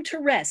come to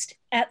rest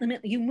at the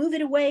minute. You move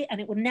it away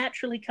and it will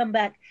naturally come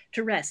back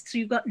to rest. So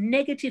you've got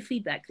negative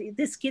feedback.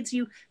 This gives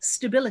you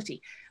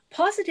stability.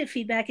 Positive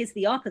feedback is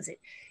the opposite.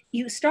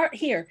 You start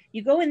here,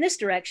 you go in this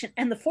direction,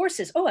 and the force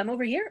is, oh, I'm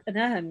over here, and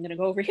then I'm going to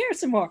go over here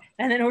some more,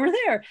 and then over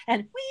there,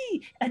 and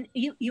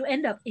you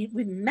end up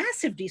with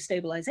massive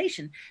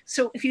destabilization.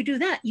 So if you do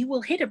that, you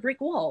will hit a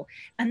brick wall,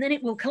 and then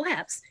it will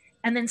collapse,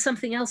 and then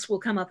something else will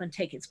come up and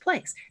take its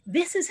place.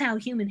 This is how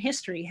human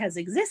history has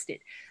existed,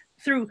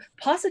 through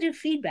positive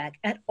feedback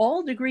at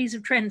all degrees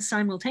of trend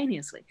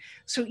simultaneously.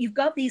 So you've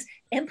got these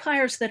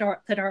empires that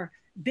are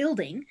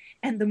building,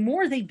 and the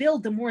more they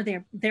build, the more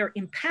they're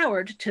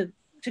empowered to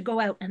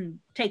go out and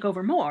take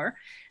over more.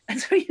 And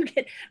so you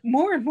get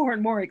more and more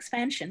and more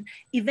expansion.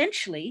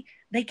 Eventually,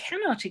 they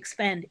cannot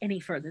expand any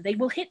further. They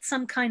will hit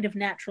some kind of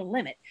natural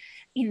limit.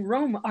 In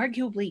Rome,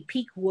 arguably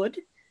peak wood.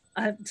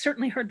 I've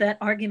certainly heard that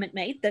argument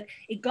made, that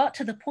it got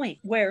to the point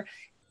where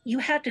you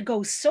had to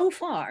go so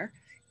far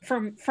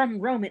from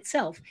Rome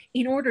itself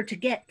in order to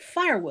get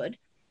firewood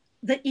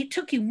that it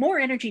took you more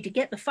energy to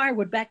get the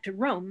firewood back to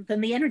Rome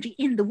than the energy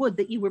in the wood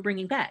that you were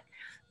bringing back.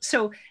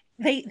 So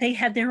they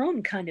had their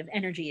own kind of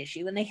energy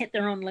issue, and they hit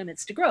their own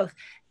limits to growth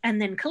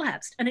and then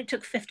collapsed. And it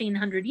took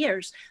 1,500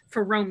 years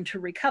for Rome to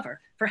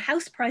recover. For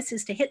house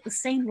prices to hit the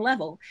same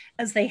level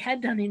as they had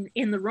done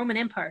in the Roman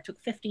Empire, it took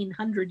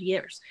 1,500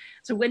 years.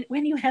 So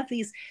when you have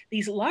these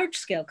large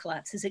scale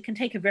collapses, it can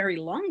take a very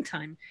long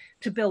time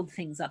to build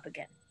things up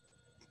again.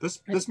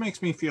 This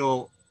makes me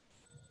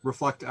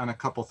reflect on a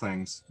couple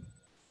things,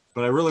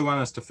 but I really want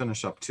us to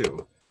finish up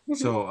too. Mm-hmm.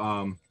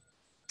 So,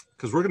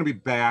 because we're going to be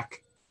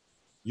back,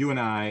 you and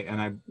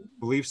I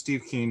believe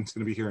Steve Keen's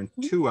going to be here in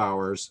 2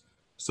 hours.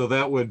 So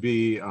that would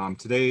be,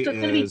 today so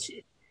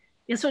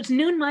so it's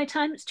noon my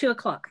time, it's 2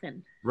 o'clock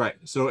then. Right.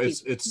 So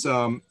it's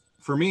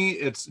for me,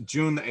 it's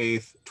June the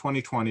 8th,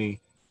 2020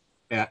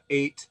 at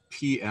 8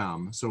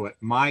 p.m. So at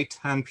my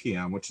 10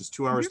 p.m., which is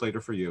 2 hours mm-hmm.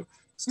 later for you,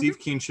 Steve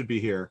mm-hmm. Keen should be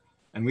here,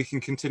 and we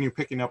can continue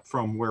picking up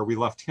from where we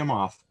left him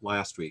off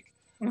last week.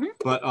 Mm-hmm.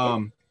 But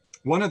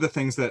one of the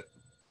things that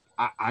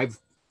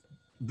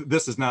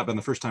this has not been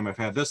the first time I've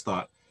had this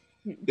thought,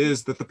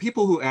 is that the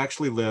people who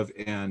actually live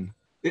in,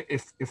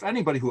 if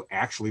anybody who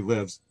actually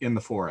lives in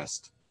the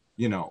forest,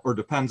 or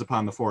depends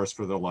upon the forest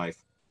for their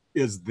life,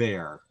 is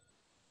there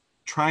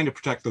trying to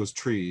protect those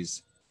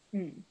trees,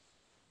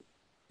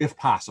 if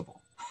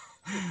possible.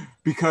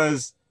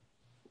 Because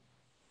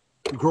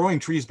growing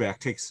trees back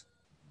takes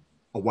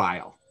a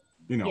while,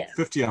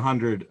 50,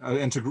 100,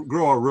 and to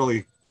grow a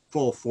really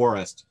full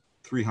forest,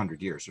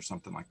 300 years or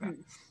something like that.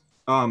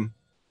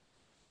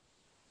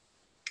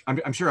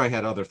 I'm sure I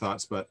had other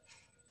thoughts, but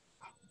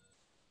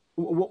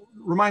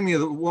remind me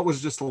of what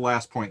was just the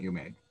last point you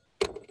made.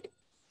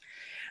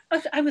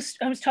 I was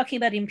talking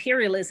about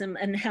imperialism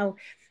and how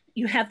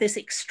you have this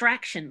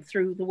extraction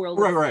through the world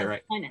of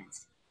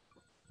finance.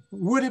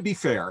 Would it be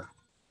fair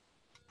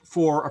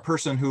for a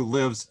person who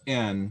is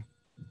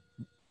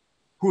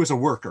a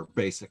worker,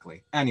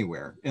 basically,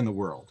 anywhere in the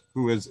world,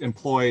 who is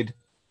employed,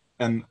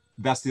 and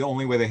that's the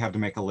only way they have to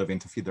make a living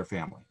to feed their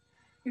family?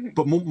 Mm-hmm.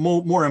 But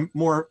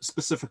more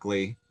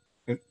specifically,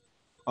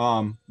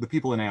 the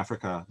people in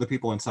Africa, the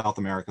people in South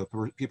America,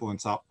 the people in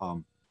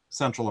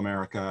Central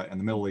America and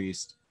the Middle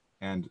East,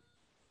 and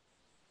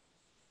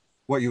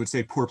what you would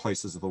say poor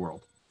places of the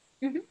world.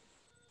 Mm-hmm.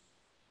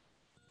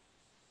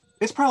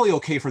 It's probably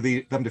okay for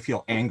them to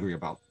feel angry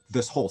about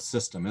this whole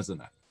system,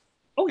 isn't it?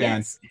 Oh,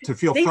 yes. And to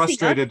feel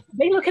frustrated.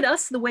 They look at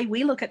us the way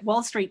we look at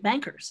Wall Street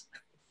bankers.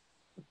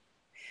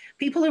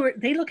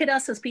 They look at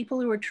us as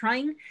people who are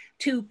trying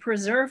to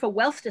preserve a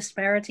wealth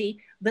disparity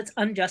that's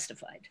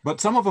unjustified.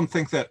 But some of them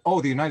think that,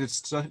 the United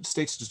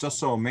States is just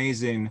so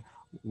amazing.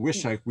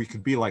 Wish we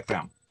could be like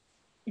them.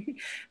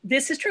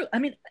 This is true. I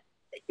mean,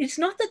 it's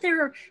not that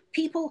there are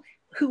people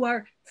who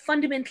are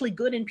fundamentally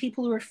good and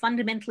people who are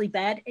fundamentally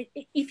bad.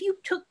 If you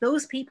took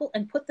those people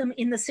and put them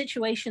in the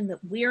situation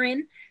that we're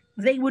in,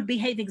 they would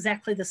behave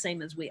exactly the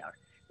same as we are.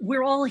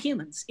 We're all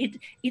humans.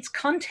 It's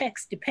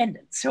context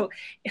dependent. So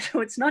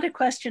it's not a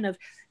question of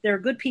there are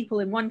good people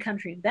in one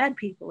country and bad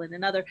people in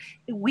another.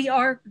 We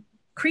are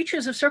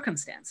creatures of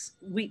circumstance.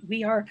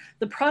 We are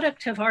the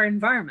product of our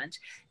environment.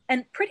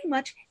 And pretty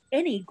much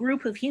any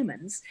group of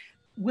humans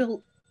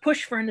will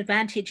push for an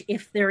advantage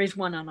if there is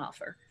one on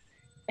offer.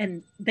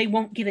 And they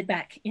won't give it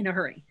back in a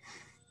hurry.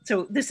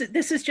 So this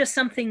is just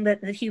something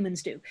that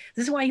humans do.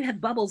 This is why you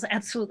have bubbles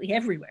absolutely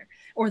everywhere,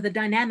 or the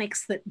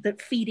dynamics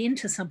that feed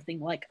into something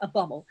like a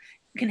bubble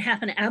can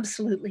happen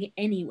absolutely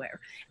anywhere.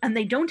 And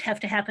they don't have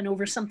to happen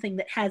over something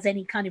that has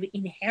any kind of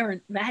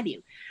inherent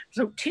value.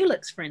 So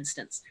tulips, for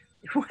instance,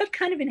 what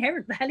kind of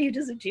inherent value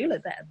does a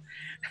tulip have?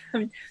 I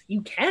mean,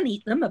 you can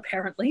eat them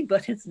apparently,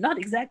 but it's not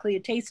exactly a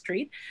taste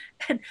treat.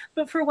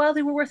 But for a while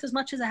they were worth as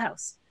much as a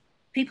house.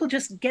 People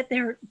just get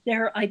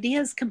their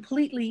ideas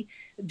completely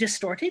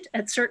distorted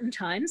at certain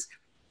times.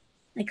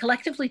 They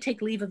collectively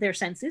take leave of their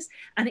senses,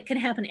 and it can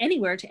happen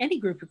anywhere to any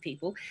group of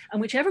people.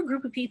 And whichever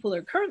group of people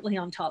are currently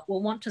on top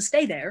will want to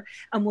stay there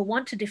and will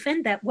want to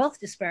defend that wealth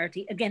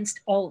disparity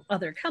against all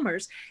other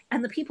comers.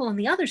 And the people on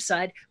the other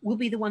side will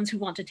be the ones who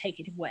want to take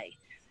it away.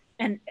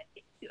 And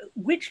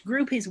which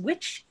group is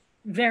which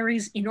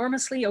varies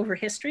enormously over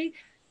history.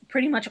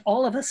 pretty much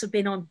all of us have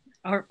been on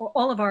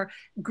all of our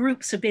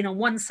groups have been on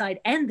one side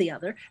and the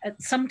other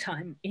at some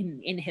time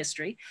in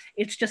history.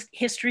 It's just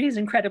history is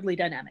incredibly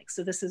dynamic.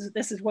 So this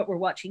is what we're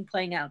watching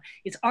playing out.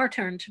 It's our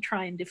turn to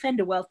try and defend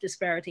a wealth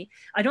disparity.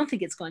 I don't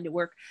think it's going to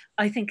work.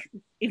 I think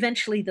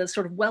eventually the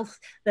sort of wealth,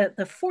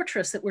 the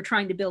fortress that we're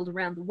trying to build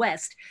around the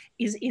West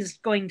is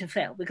going to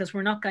fail because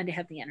we're not going to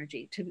have the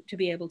energy to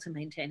be able to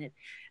maintain it.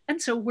 And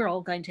so we're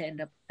all going to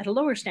end up at a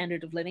lower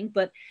standard of living,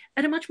 but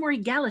at a much more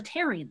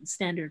egalitarian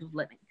standard of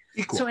living.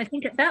 Equal. So I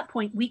think at that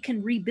point, we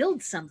can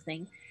rebuild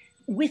something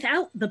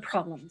without the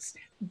problems,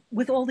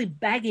 with all the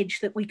baggage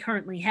that we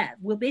currently have.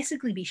 We'll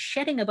basically be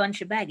shedding a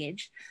bunch of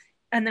baggage,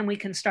 and then we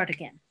can start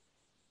again.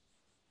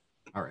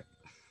 All right.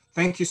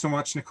 Thank you so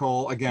much,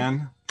 Nicole,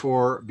 again,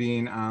 for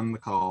being on the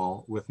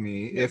call with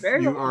me. If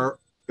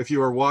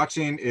you are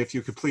watching, if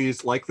you could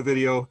please like the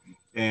video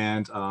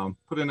and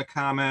put in a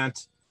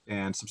comment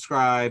and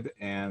subscribe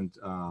and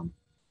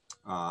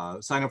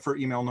sign up for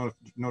email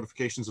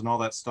notifications and all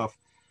that stuff.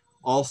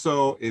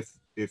 Also,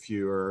 if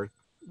you're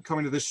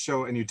coming to this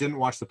show and you didn't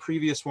watch the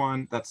previous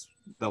one,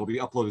 that'll be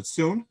uploaded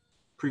soon,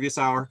 previous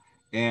hour,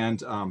 and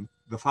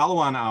the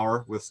follow-on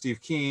hour with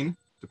Steve Keen,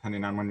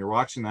 depending on when you're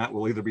watching that,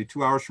 will either be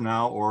 2 hours from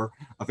now or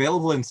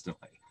available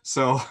instantly.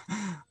 So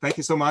thank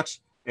you so much,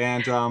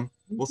 and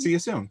we'll see you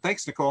soon.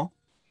 Thanks, Nicole.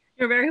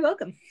 You're very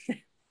welcome.